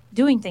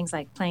doing things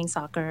like playing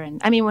soccer.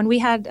 And I mean, when we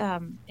had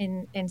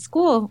in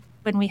school,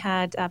 when we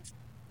had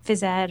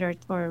phys ed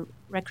or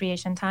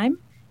recreation time,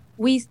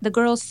 the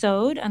girls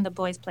sewed and the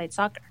boys played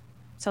soccer.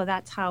 So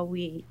that's how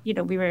we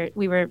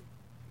were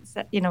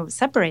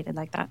separated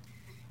like that.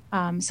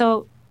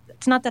 So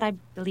it's not that I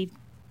believe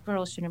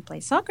girls shouldn't play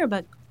soccer,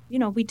 but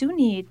we do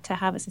need to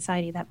have a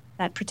society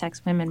that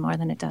protects women more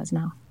than it does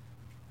now.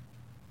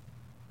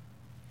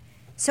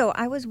 So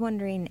I was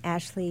wondering,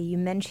 Ashley, you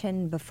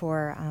mentioned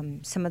before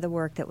some of the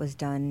work that was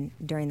done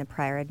during the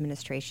prior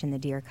administration, the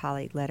Dear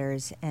Colleague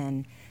letters,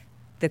 and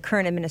the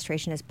current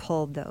administration has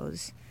pulled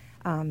those.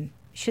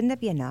 Shouldn't that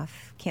be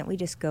enough? Can't we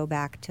just go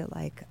back to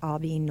like all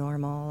being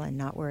normal and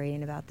not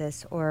worrying about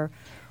this? Or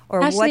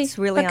Ashley, what's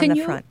really on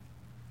the front?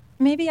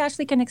 Maybe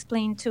Ashley can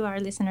explain to our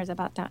listeners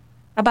about that,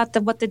 about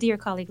what the Dear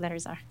Colleague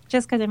letters are,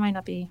 just because it might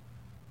not be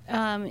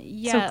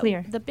so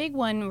clear. The big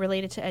one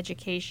related to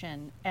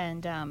education,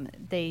 and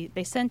they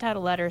sent out a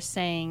letter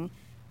saying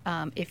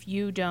if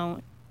you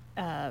don't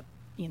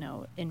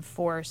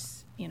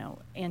enforce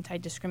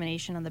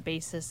anti-discrimination on the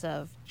basis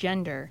of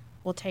gender,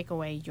 we'll take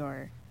away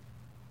your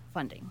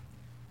funding.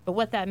 But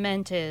what that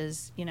meant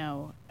is,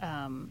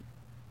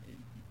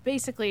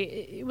 basically,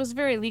 it was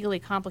very legally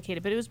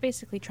complicated, but it was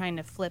basically trying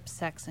to flip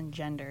sex and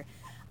gender.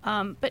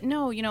 But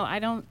no, I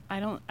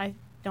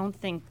don't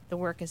think the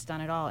work is done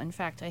at all. In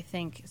fact, I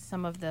think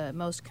some of the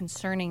most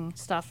concerning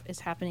stuff is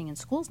happening in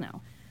schools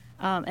now.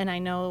 And I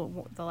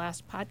know the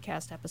last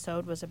podcast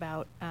episode was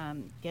about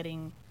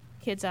getting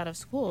kids out of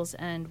schools,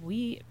 and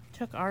we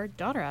took our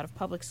daughter out of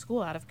public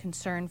school out of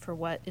concern for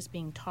what is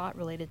being taught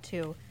related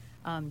to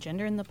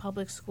gender in the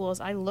public schools.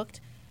 I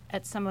looked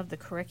at some of the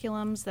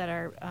curriculums that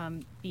are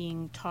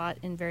being taught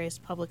in various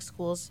public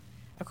schools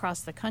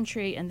across the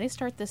country, and they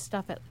start this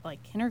stuff at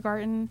like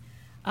kindergarten.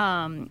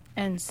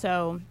 And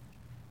so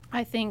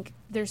I think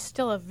there's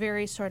still a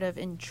very sort of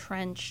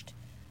entrenched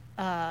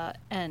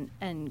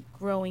and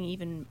growing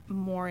even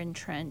more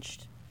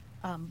entrenched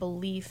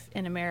belief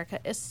in America,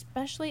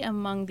 especially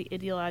among the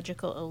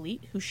ideological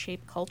elite who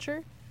shape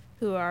culture,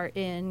 who are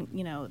in,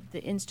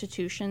 the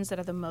institutions that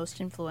are the most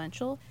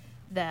influential,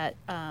 that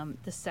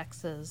the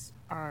sexes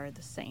are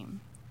the same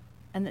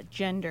and that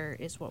gender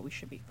is what we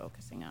should be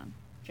focusing on,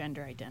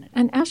 gender identity.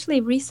 And Ashley,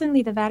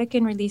 recently the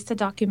Vatican released a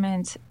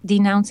document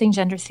denouncing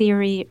gender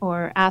theory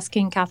or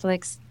asking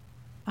Catholics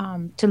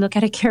to look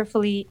at it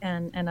carefully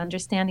and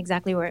understand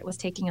exactly where it was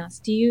taking us.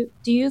 Do you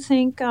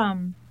think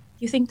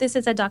this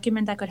is a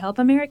document that could help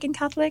American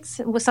Catholics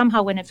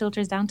somehow when it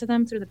filters down to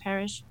them through the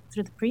parish,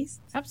 through the priests?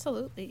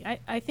 Absolutely.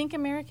 I think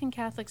American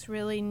Catholics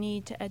really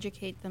need to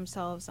educate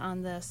themselves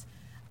on this.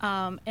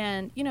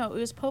 And, it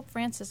was Pope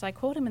Francis. I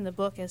quote him in the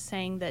book as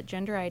saying that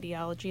gender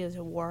ideology is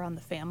a war on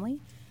the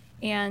family.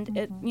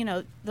 And,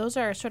 those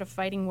are sort of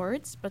fighting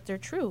words, but they're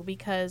true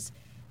because,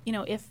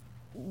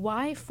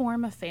 why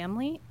form a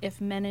family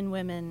if men and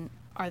women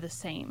are the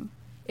same?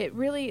 It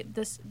really,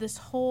 this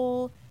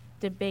whole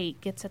debate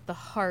gets at the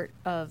heart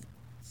of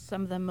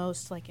some of the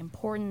most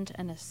important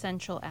and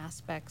essential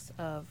aspects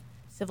of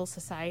civil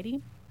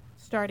society,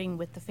 starting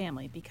with the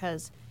family,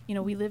 because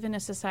we live in a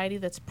society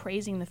that's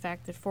praising the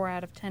fact that 4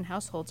 out of 10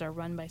 households are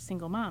run by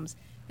single moms.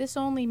 This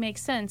only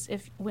makes sense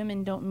if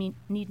women don't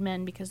need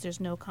men because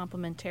there's no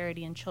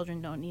complementarity and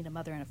children don't need a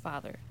mother and a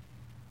father.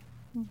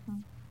 Mm-hmm.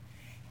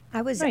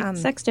 I was right.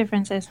 Sex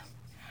differences.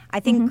 I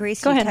think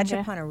Grace, you touch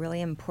upon a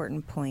really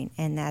important point,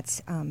 and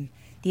that's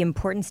the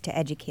importance to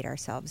educate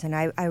ourselves. And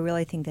I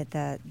really think that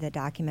the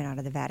document out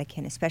of the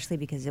Vatican, especially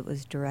because it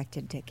was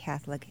directed to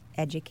Catholic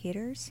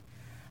educators,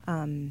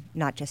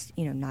 not just,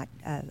 not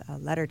a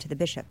letter to the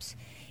bishops.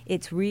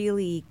 It's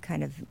really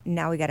kind of,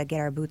 now we got to get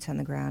our boots on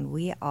the ground.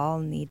 We all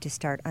need to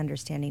start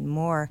understanding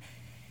more,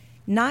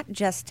 not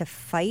just to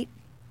fight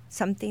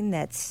something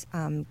that's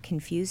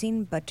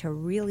confusing, but to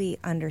really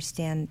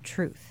understand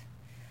truth.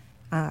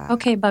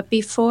 Okay, but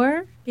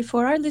before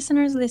our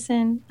listeners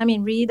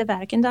read the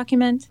Vatican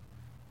document,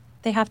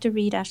 they have to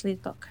read Ashley's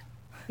book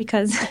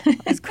because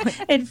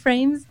it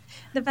frames,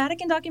 the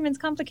Vatican document's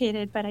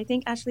complicated, but I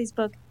think Ashley's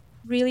book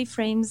really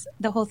frames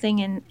the whole thing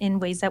in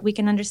ways that we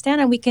can understand,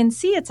 and we can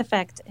see its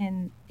effect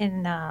in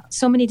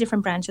so many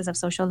different branches of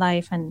social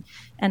life and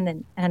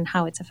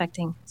how it's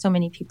affecting so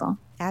many people.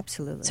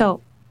 Absolutely.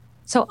 So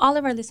all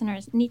of our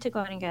listeners need to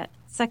go out and get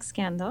Sex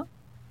Scandal.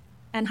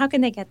 And how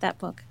can they get that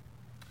book?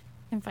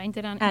 You can find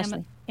it on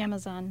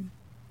Amazon.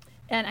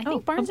 And I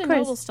think Barnes & course.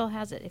 Noble still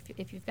has it.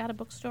 If you've got a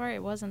bookstore,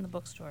 it was in the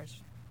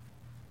bookstores.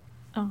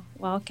 Oh,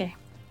 well, okay.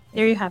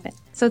 There you have it.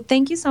 So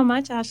thank you so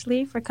much,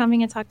 Ashley, for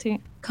coming and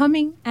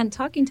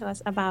talking to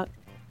us about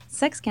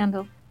Sex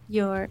Scandal,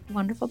 your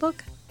wonderful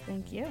book.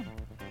 Thank you.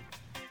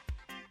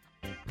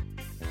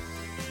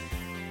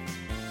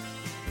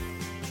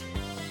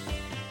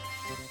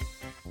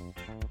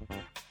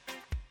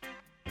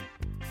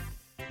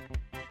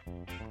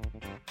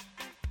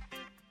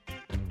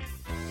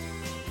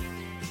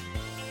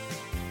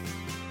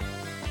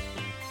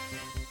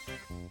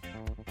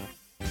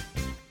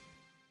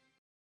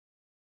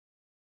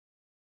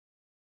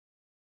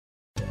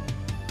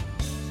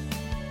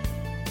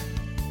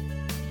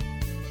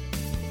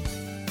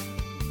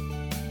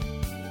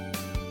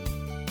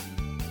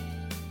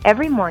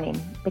 Every morning,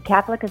 the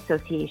Catholic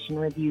Association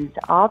reviews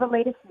all the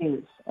latest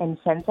news and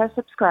sends our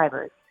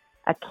subscribers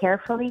a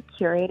carefully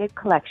curated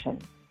collection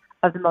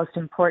of the most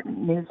important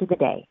news of the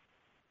day.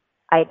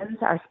 Items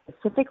are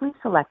specifically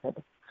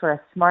selected for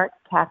a smart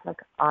Catholic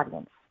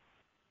audience.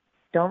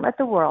 Don't let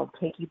the world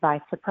take you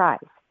by surprise.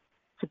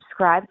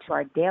 Subscribe to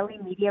our daily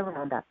media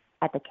roundup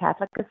at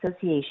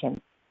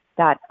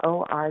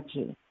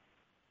thecatholicassociation.org.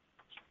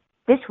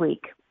 This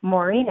week,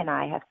 Maureen and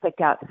I have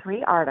picked out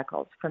 3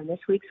 articles from this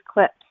week's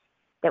clips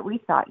that we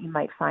thought you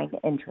might find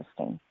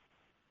interesting.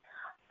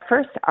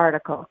 First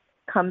article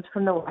comes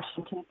from the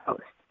Washington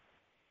Post,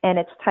 and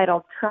it's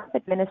titled, Trump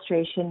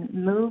Administration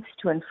Moves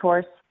to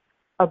Enforce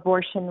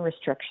Abortion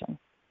Restriction.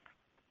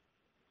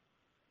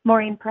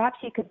 Maureen,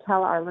 perhaps you could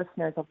tell our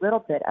listeners a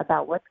little bit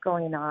about what's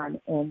going on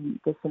in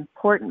this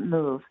important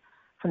move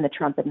from the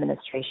Trump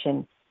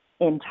administration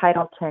in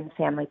Title X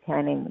family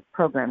planning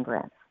program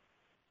grants.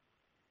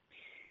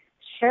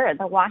 Sure.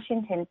 The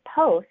Washington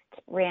Post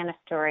ran a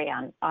story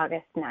on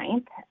August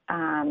 9th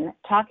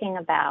talking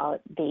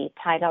about the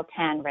Title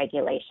X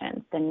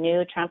regulations, the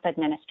new Trump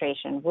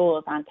administration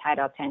rules on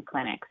Title X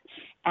clinics.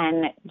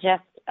 And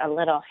just a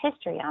little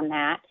history on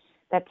that,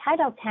 the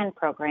Title X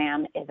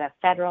program is a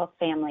federal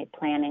family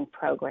planning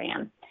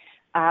program.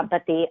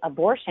 But the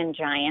abortion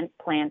giant,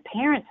 Planned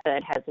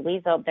Parenthood, has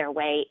weaseled their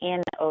way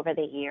in over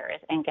the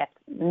years and gets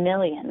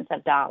millions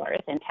of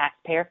dollars in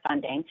taxpayer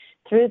funding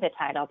through the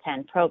Title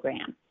X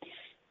program.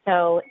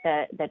 So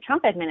the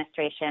Trump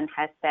administration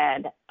has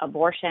said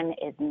abortion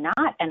is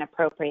not an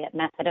appropriate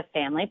method of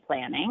family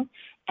planning.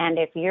 And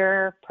if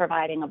you're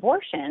providing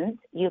abortions,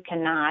 you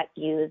cannot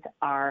use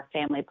our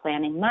family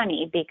planning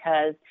money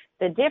because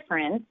the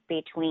difference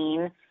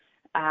between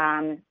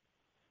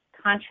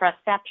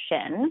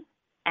contraception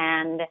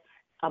and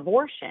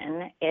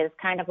abortion is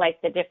kind of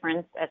like the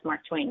difference, as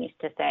Mark Twain used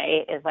to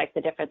say, is like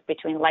the difference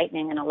between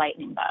lightning and a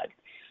lightning bug.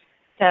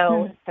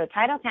 So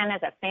Title X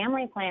is a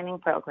family planning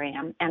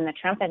program, and the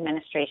Trump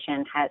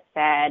administration has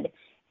said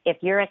if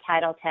you're a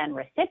Title X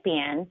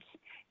recipient,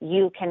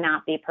 you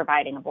cannot be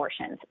providing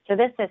abortions. So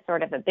this is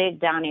sort of a big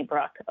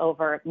Donnybrook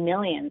over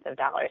millions of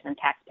dollars in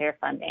taxpayer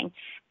funding.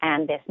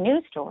 And this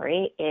news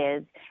story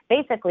is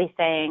basically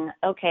saying,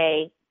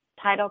 okay,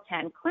 Title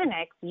X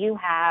clinics, you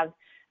have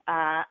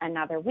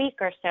another week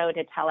or so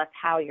to tell us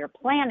how you're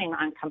planning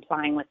on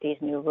complying with these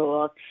new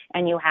rules,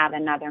 and you have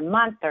another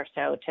month or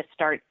so to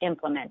start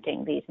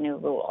implementing these new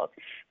rules.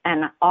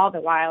 And all the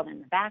while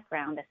in the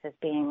background, this is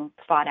being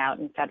fought out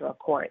in federal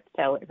court.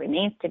 So it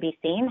remains to be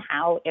seen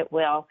how it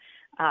will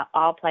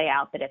all play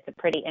out, but it's a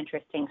pretty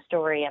interesting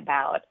story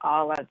about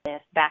all of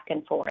this back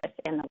and forth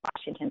in the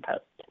Washington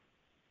Post.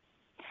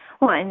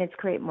 Well, and it's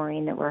great,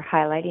 Maureen, that we're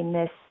highlighting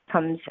this.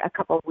 Comes a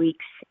couple of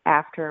weeks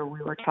after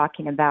we were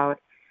talking about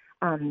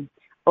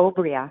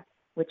OBRIA,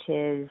 which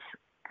is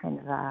kind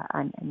of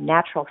a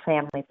natural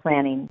family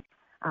planning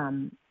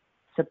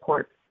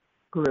support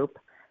group,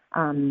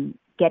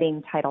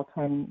 getting Title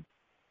X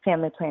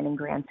family planning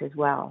grants as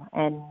well,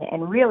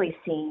 and really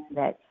seeing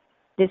that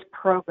this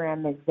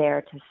program is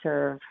there to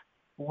serve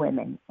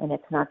women, and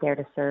it's not there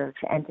to serve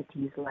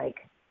entities like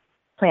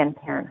Planned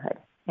Parenthood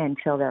and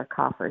fill their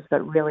coffers,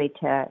 but really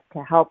to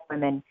help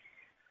women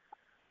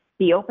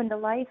be open to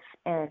life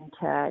and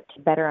to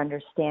better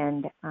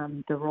understand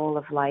the role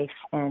of life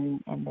and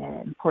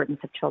the importance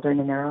of children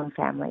in their own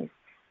families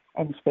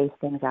and space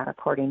things out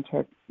according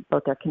to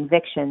both their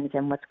convictions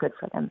and what's good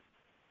for them.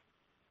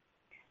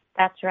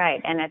 That's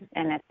right, and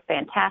it's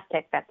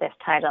fantastic that this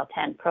Title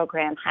X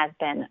program has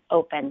been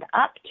opened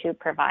up to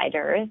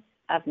providers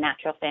of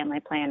natural family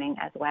planning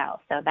as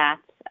well. So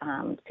that's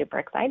super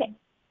exciting.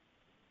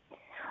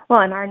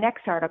 Well, and our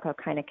next article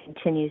kind of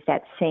continues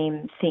that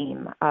same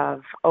theme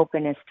of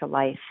openness to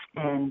life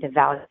and the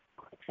value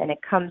of life. And it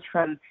comes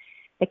from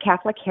the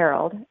Catholic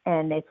Herald,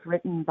 and it's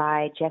written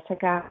by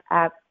Jessica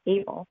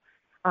Abel.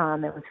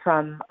 It was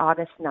from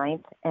August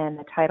 9th, and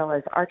the title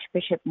is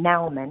Archbishop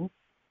Naumann,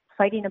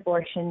 Fighting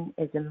Abortion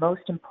is the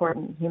Most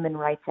Important Human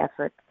Rights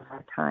Effort of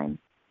Our Time.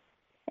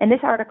 And this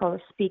article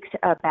speaks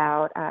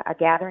about a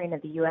gathering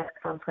of the U.S.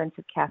 Conference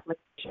of Catholic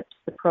Bishops,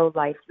 the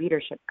Pro-Life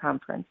Leadership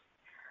Conference,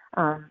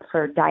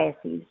 for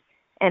dioceses,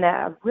 and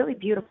a really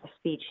beautiful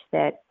speech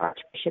that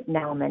Archbishop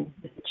Naumann,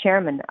 the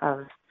chairman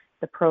of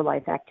the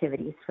pro-life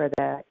activities for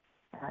the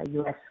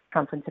U.S.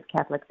 Conference of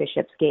Catholic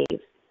Bishops, gave.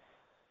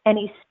 And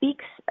he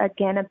speaks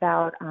again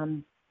about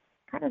kind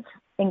of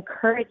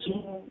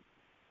encouraging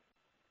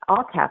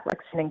all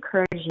Catholics and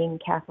encouraging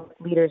Catholic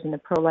leaders in the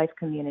pro-life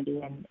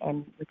community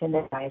and within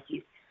the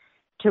diocese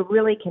to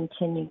really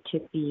continue to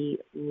be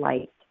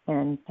light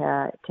and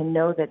to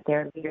know that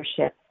their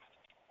leadership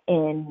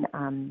in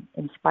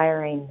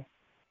inspiring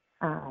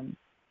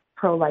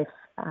pro-life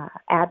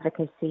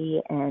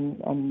advocacy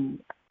and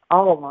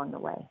all along the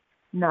way,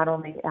 not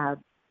only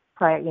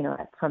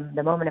from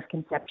the moment of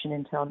conception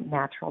until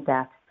natural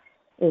death,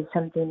 is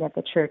something that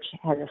the Church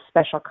has a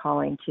special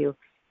calling to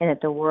and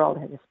that the world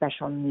has a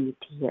special need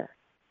to hear.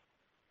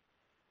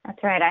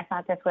 That's right. I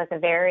thought this was a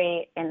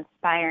very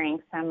inspiring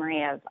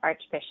summary of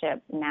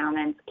Archbishop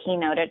Naumann's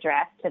keynote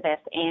address to this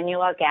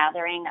annual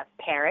gathering of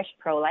parish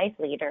pro-life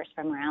leaders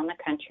from around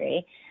the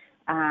country,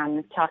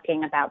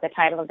 talking about, the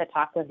title of the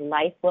talk was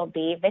Life Will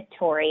Be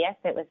Victorious.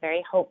 It was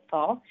very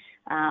hopeful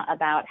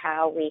about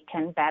how we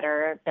can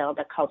better build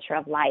a culture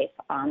of life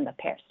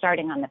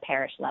starting on the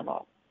parish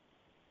level.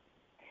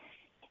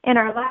 And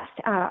our last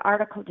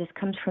article just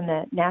comes from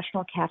the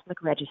National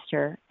Catholic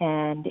Register,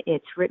 and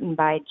it's written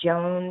by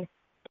Joan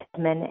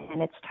Desmond,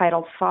 and it's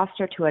titled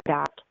Foster to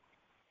Adopt.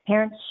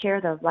 Parents share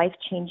the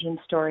life-changing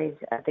stories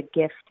of the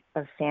gift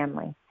of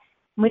family.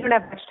 We don't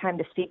have much time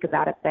to speak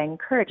about it, but I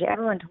encourage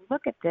everyone to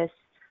look at this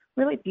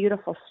really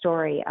beautiful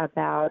story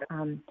about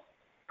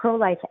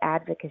pro-life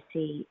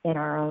advocacy in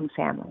our own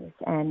families.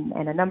 And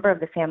a number of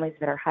the families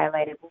that are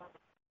highlighted, in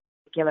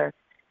particular,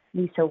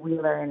 Lisa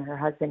Wheeler and her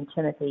husband,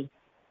 Timothy,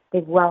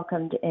 they've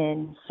welcomed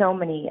in so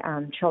many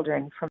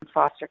children from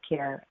foster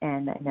care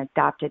and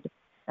adopted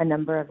a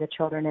number of the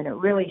children. And it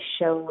really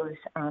shows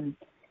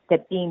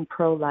that being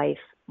pro-life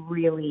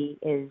really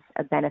is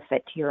a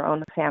benefit to your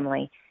own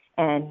family,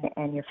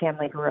 and your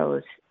family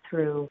grows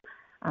through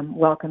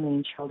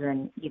welcoming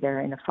children either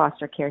in a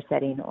foster care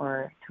setting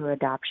or through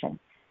adoption.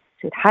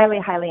 So I'd highly,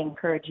 highly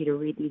encourage you to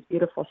read these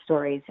beautiful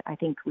stories. I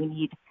think we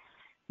need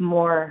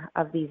more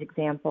of these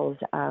examples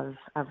of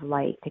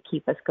light to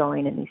keep us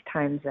going in these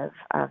times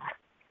of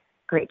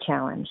great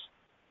challenge.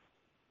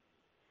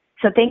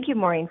 So thank you,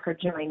 Maureen, for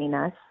joining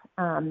us.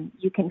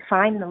 You can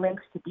find the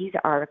links to these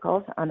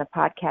articles on the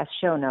podcast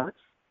show notes.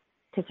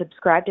 To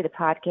subscribe to the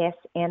podcast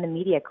and the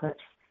media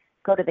clips,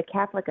 go to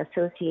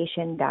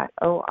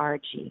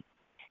thecatholicassociation.org.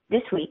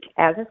 This week,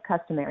 as is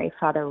customary,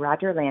 Father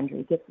Roger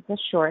Landry gives us a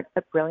short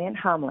but brilliant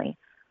homily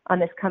on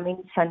this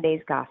coming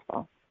Sunday's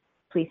Gospel.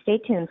 Please stay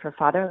tuned for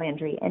Father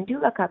Landry and do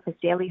look up his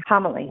daily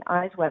homily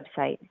on his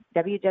website,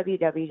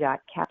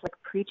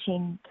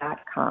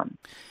 www.catholicpreaching.com.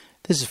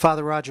 This is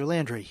Father Roger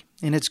Landry,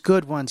 and it's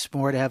good once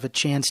more to have a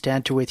chance to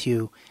enter with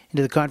you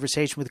into the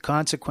conversation with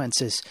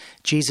consequences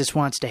Jesus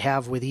wants to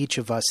have with each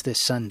of us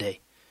this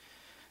Sunday.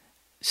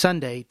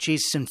 Sunday,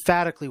 Jesus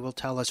emphatically will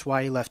tell us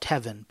why he left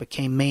heaven,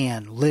 became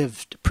man,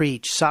 lived,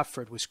 preached,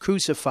 suffered, was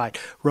crucified,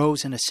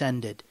 rose, and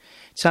ascended.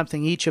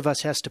 Something each of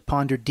us has to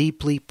ponder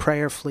deeply,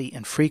 prayerfully,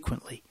 and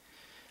frequently.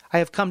 I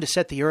have come to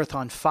set the earth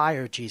on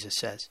fire, Jesus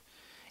says,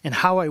 and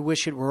how I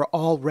wish it were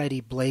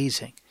already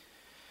blazing.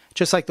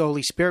 Just like the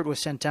Holy Spirit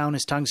was sent down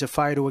as tongues of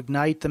fire to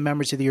ignite the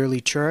members of the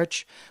early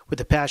church with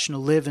the passion to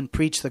live and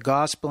preach the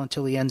gospel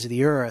until the ends of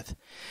the earth,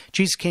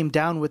 Jesus came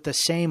down with the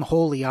same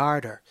holy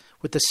ardor,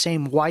 with the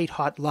same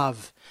white-hot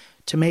love,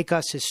 to make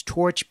us his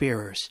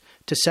torchbearers,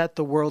 to set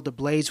the world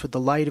ablaze with the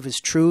light of his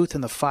truth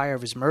and the fire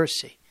of his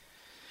mercy.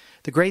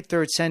 The great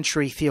 3rd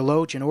century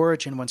theologian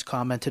Origen once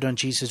commented on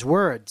Jesus'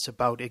 words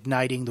about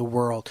igniting the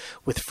world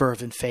with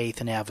fervent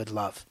faith and avid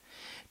love.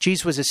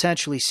 Jesus was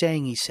essentially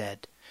saying, he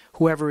said,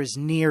 "Whoever is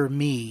near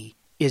me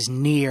is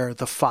near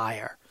the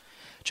fire."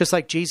 Just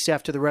like Jesus,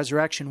 after the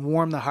resurrection,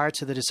 warmed the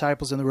hearts of the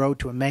disciples on the road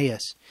to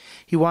Emmaus,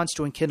 he wants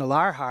to enkindle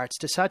our hearts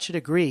to such a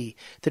degree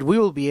that we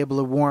will be able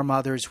to warm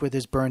others with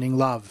his burning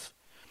love.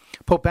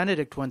 Pope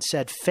Benedict once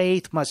said,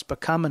 "Faith must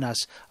become in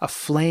us a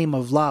flame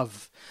of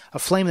love, a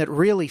flame that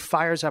really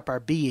fires up our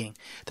being,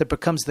 that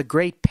becomes the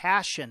great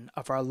passion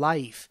of our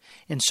life,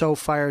 and so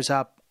fires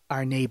up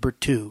our neighbor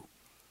too."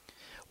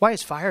 Why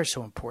is fire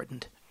so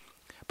important?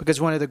 Because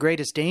one of the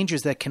greatest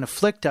dangers that can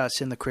afflict us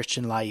in the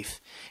Christian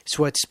life is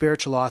what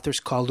spiritual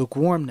authors call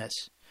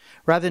lukewarmness.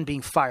 Rather than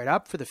being fired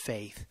up for the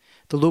faith,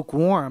 the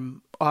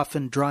lukewarm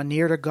often draw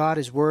near to God,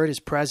 his word, his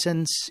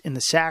presence in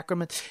the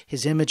sacrament,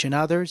 his image in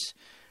others,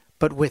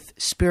 but with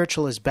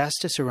spiritual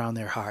asbestos around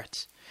their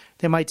hearts.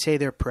 They might say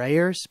their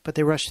prayers, but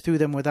they rush through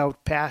them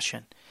without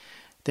passion.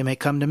 They may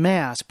come to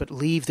Mass, but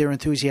leave their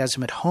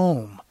enthusiasm at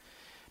home.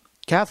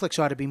 Catholics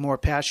ought to be more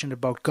passionate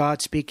about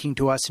God speaking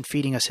to us and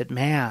feeding us at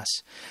Mass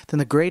than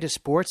the greatest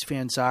sports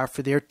fans are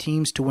for their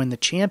teams to win the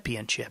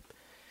championship.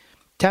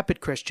 Tepid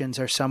Christians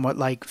are somewhat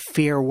like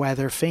fair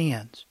weather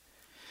fans.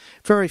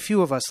 Very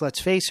few of us,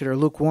 let's face it, are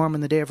lukewarm on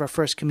the day of our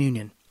First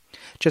Communion,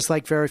 just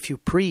like very few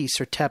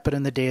priests are tepid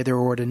on the day of their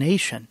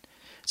ordination.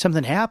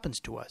 Something happens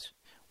to us.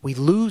 We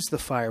lose the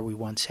fire we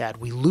once had.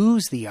 We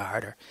lose the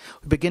ardor.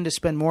 We begin to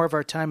spend more of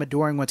our time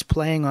adoring what's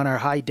playing on our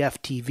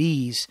high-def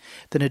TVs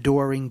than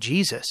adoring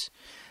Jesus.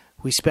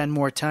 We spend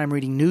more time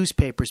reading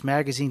newspapers,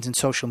 magazines, and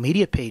social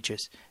media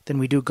pages than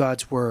we do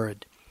God's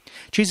Word.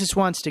 Jesus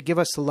wants to give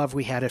us the love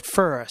we had at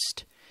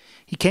first.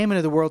 He came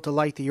into the world to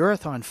light the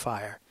earth on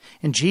fire,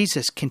 and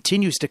Jesus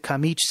continues to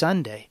come each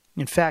Sunday,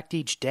 in fact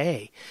each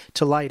day,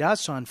 to light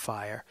us on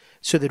fire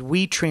so that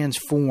we,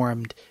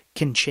 transformed,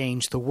 can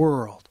change the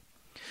world.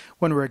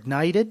 When we're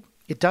ignited,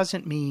 it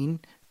doesn't mean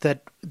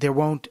that there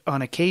won't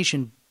on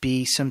occasion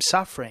be some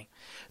suffering.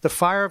 The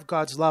fire of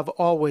God's love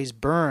always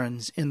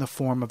burns in the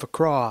form of a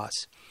cross.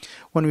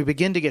 When we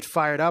begin to get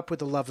fired up with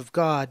the love of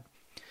God,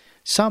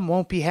 some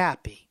won't be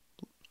happy.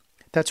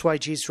 That's why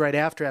Jesus, right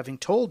after having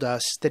told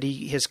us that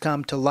he has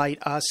come to light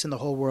us and the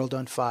whole world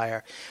on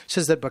fire,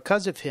 says that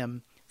because of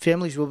him,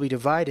 families will be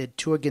divided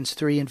 2 against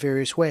 3 in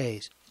various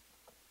ways.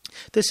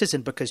 This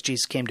isn't because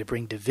Jesus came to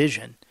bring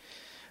division.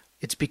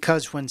 It's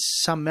because when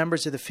some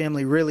members of the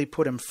family really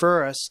put him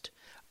first,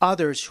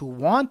 others who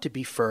want to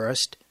be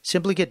first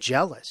simply get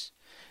jealous.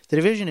 The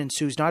division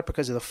ensues not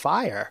because of the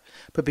fire,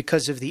 but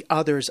because of the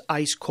other's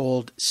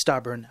ice-cold,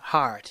 stubborn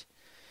heart.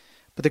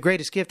 But the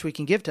greatest gift we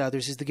can give to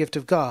others is the gift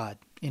of God,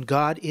 and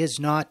God is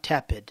not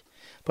tepid,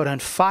 but on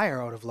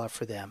fire out of love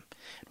for them.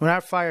 When our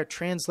fire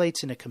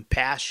translates into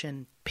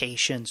compassion,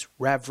 patience,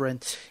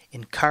 reverence,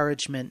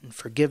 encouragement, and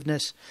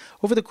forgiveness,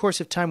 over the course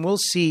of time we'll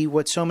see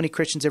what so many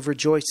Christians have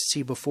rejoiced to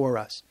see before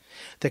us,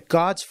 that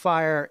God's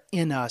fire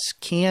in us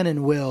can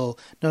and will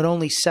not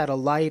only set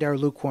alight our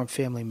lukewarm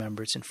family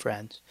members and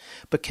friends,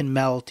 but can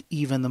melt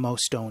even the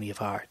most stony of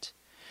hearts.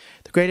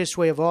 The greatest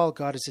way of all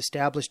God has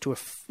established to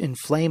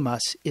inflame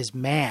us is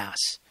Mass.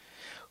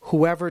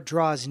 Whoever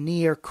draws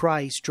near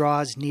Christ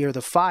draws near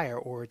the fire,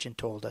 Origen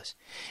told us.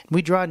 And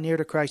we draw near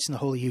to Christ in the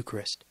Holy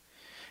Eucharist.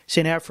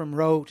 St. Ephrem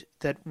wrote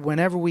that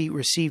whenever we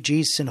receive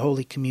Jesus in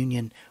Holy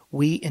Communion,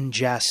 we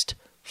ingest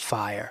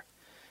fire.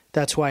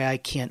 That's why I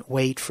can't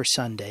wait for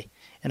Sunday,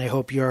 and I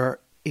hope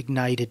you're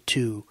ignited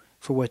too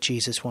for what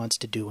Jesus wants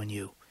to do in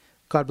you.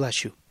 God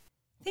bless you.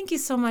 Thank you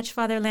so much,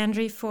 Father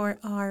Landry, for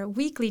our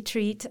weekly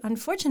treat.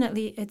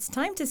 Unfortunately, it's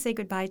time to say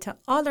goodbye to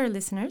all our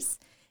listeners.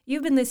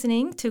 You've been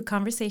listening to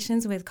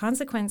Conversations with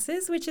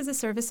Consequences, which is a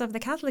service of the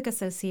Catholic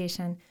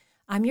Association.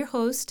 I'm your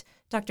host,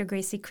 Dr.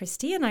 Gracie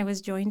Christie, and I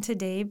was joined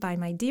today by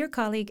my dear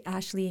colleague,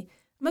 Ashley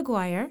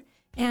McGuire.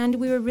 and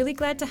we were really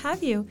glad to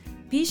have you.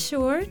 Be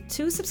sure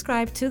to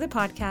subscribe to the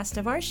podcast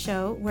of our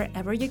show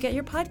wherever you get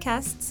your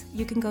podcasts.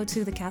 You can go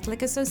to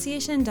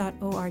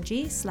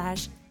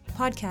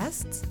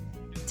thecatholicassociation.org/podcasts.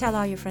 Tell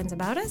all your friends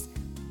about us,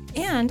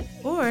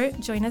 or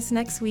join us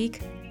next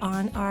week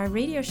on our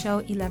radio show,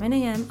 11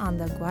 a.m. on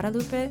the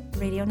Guadalupe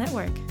Radio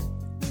Network.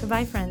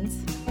 Goodbye,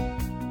 friends.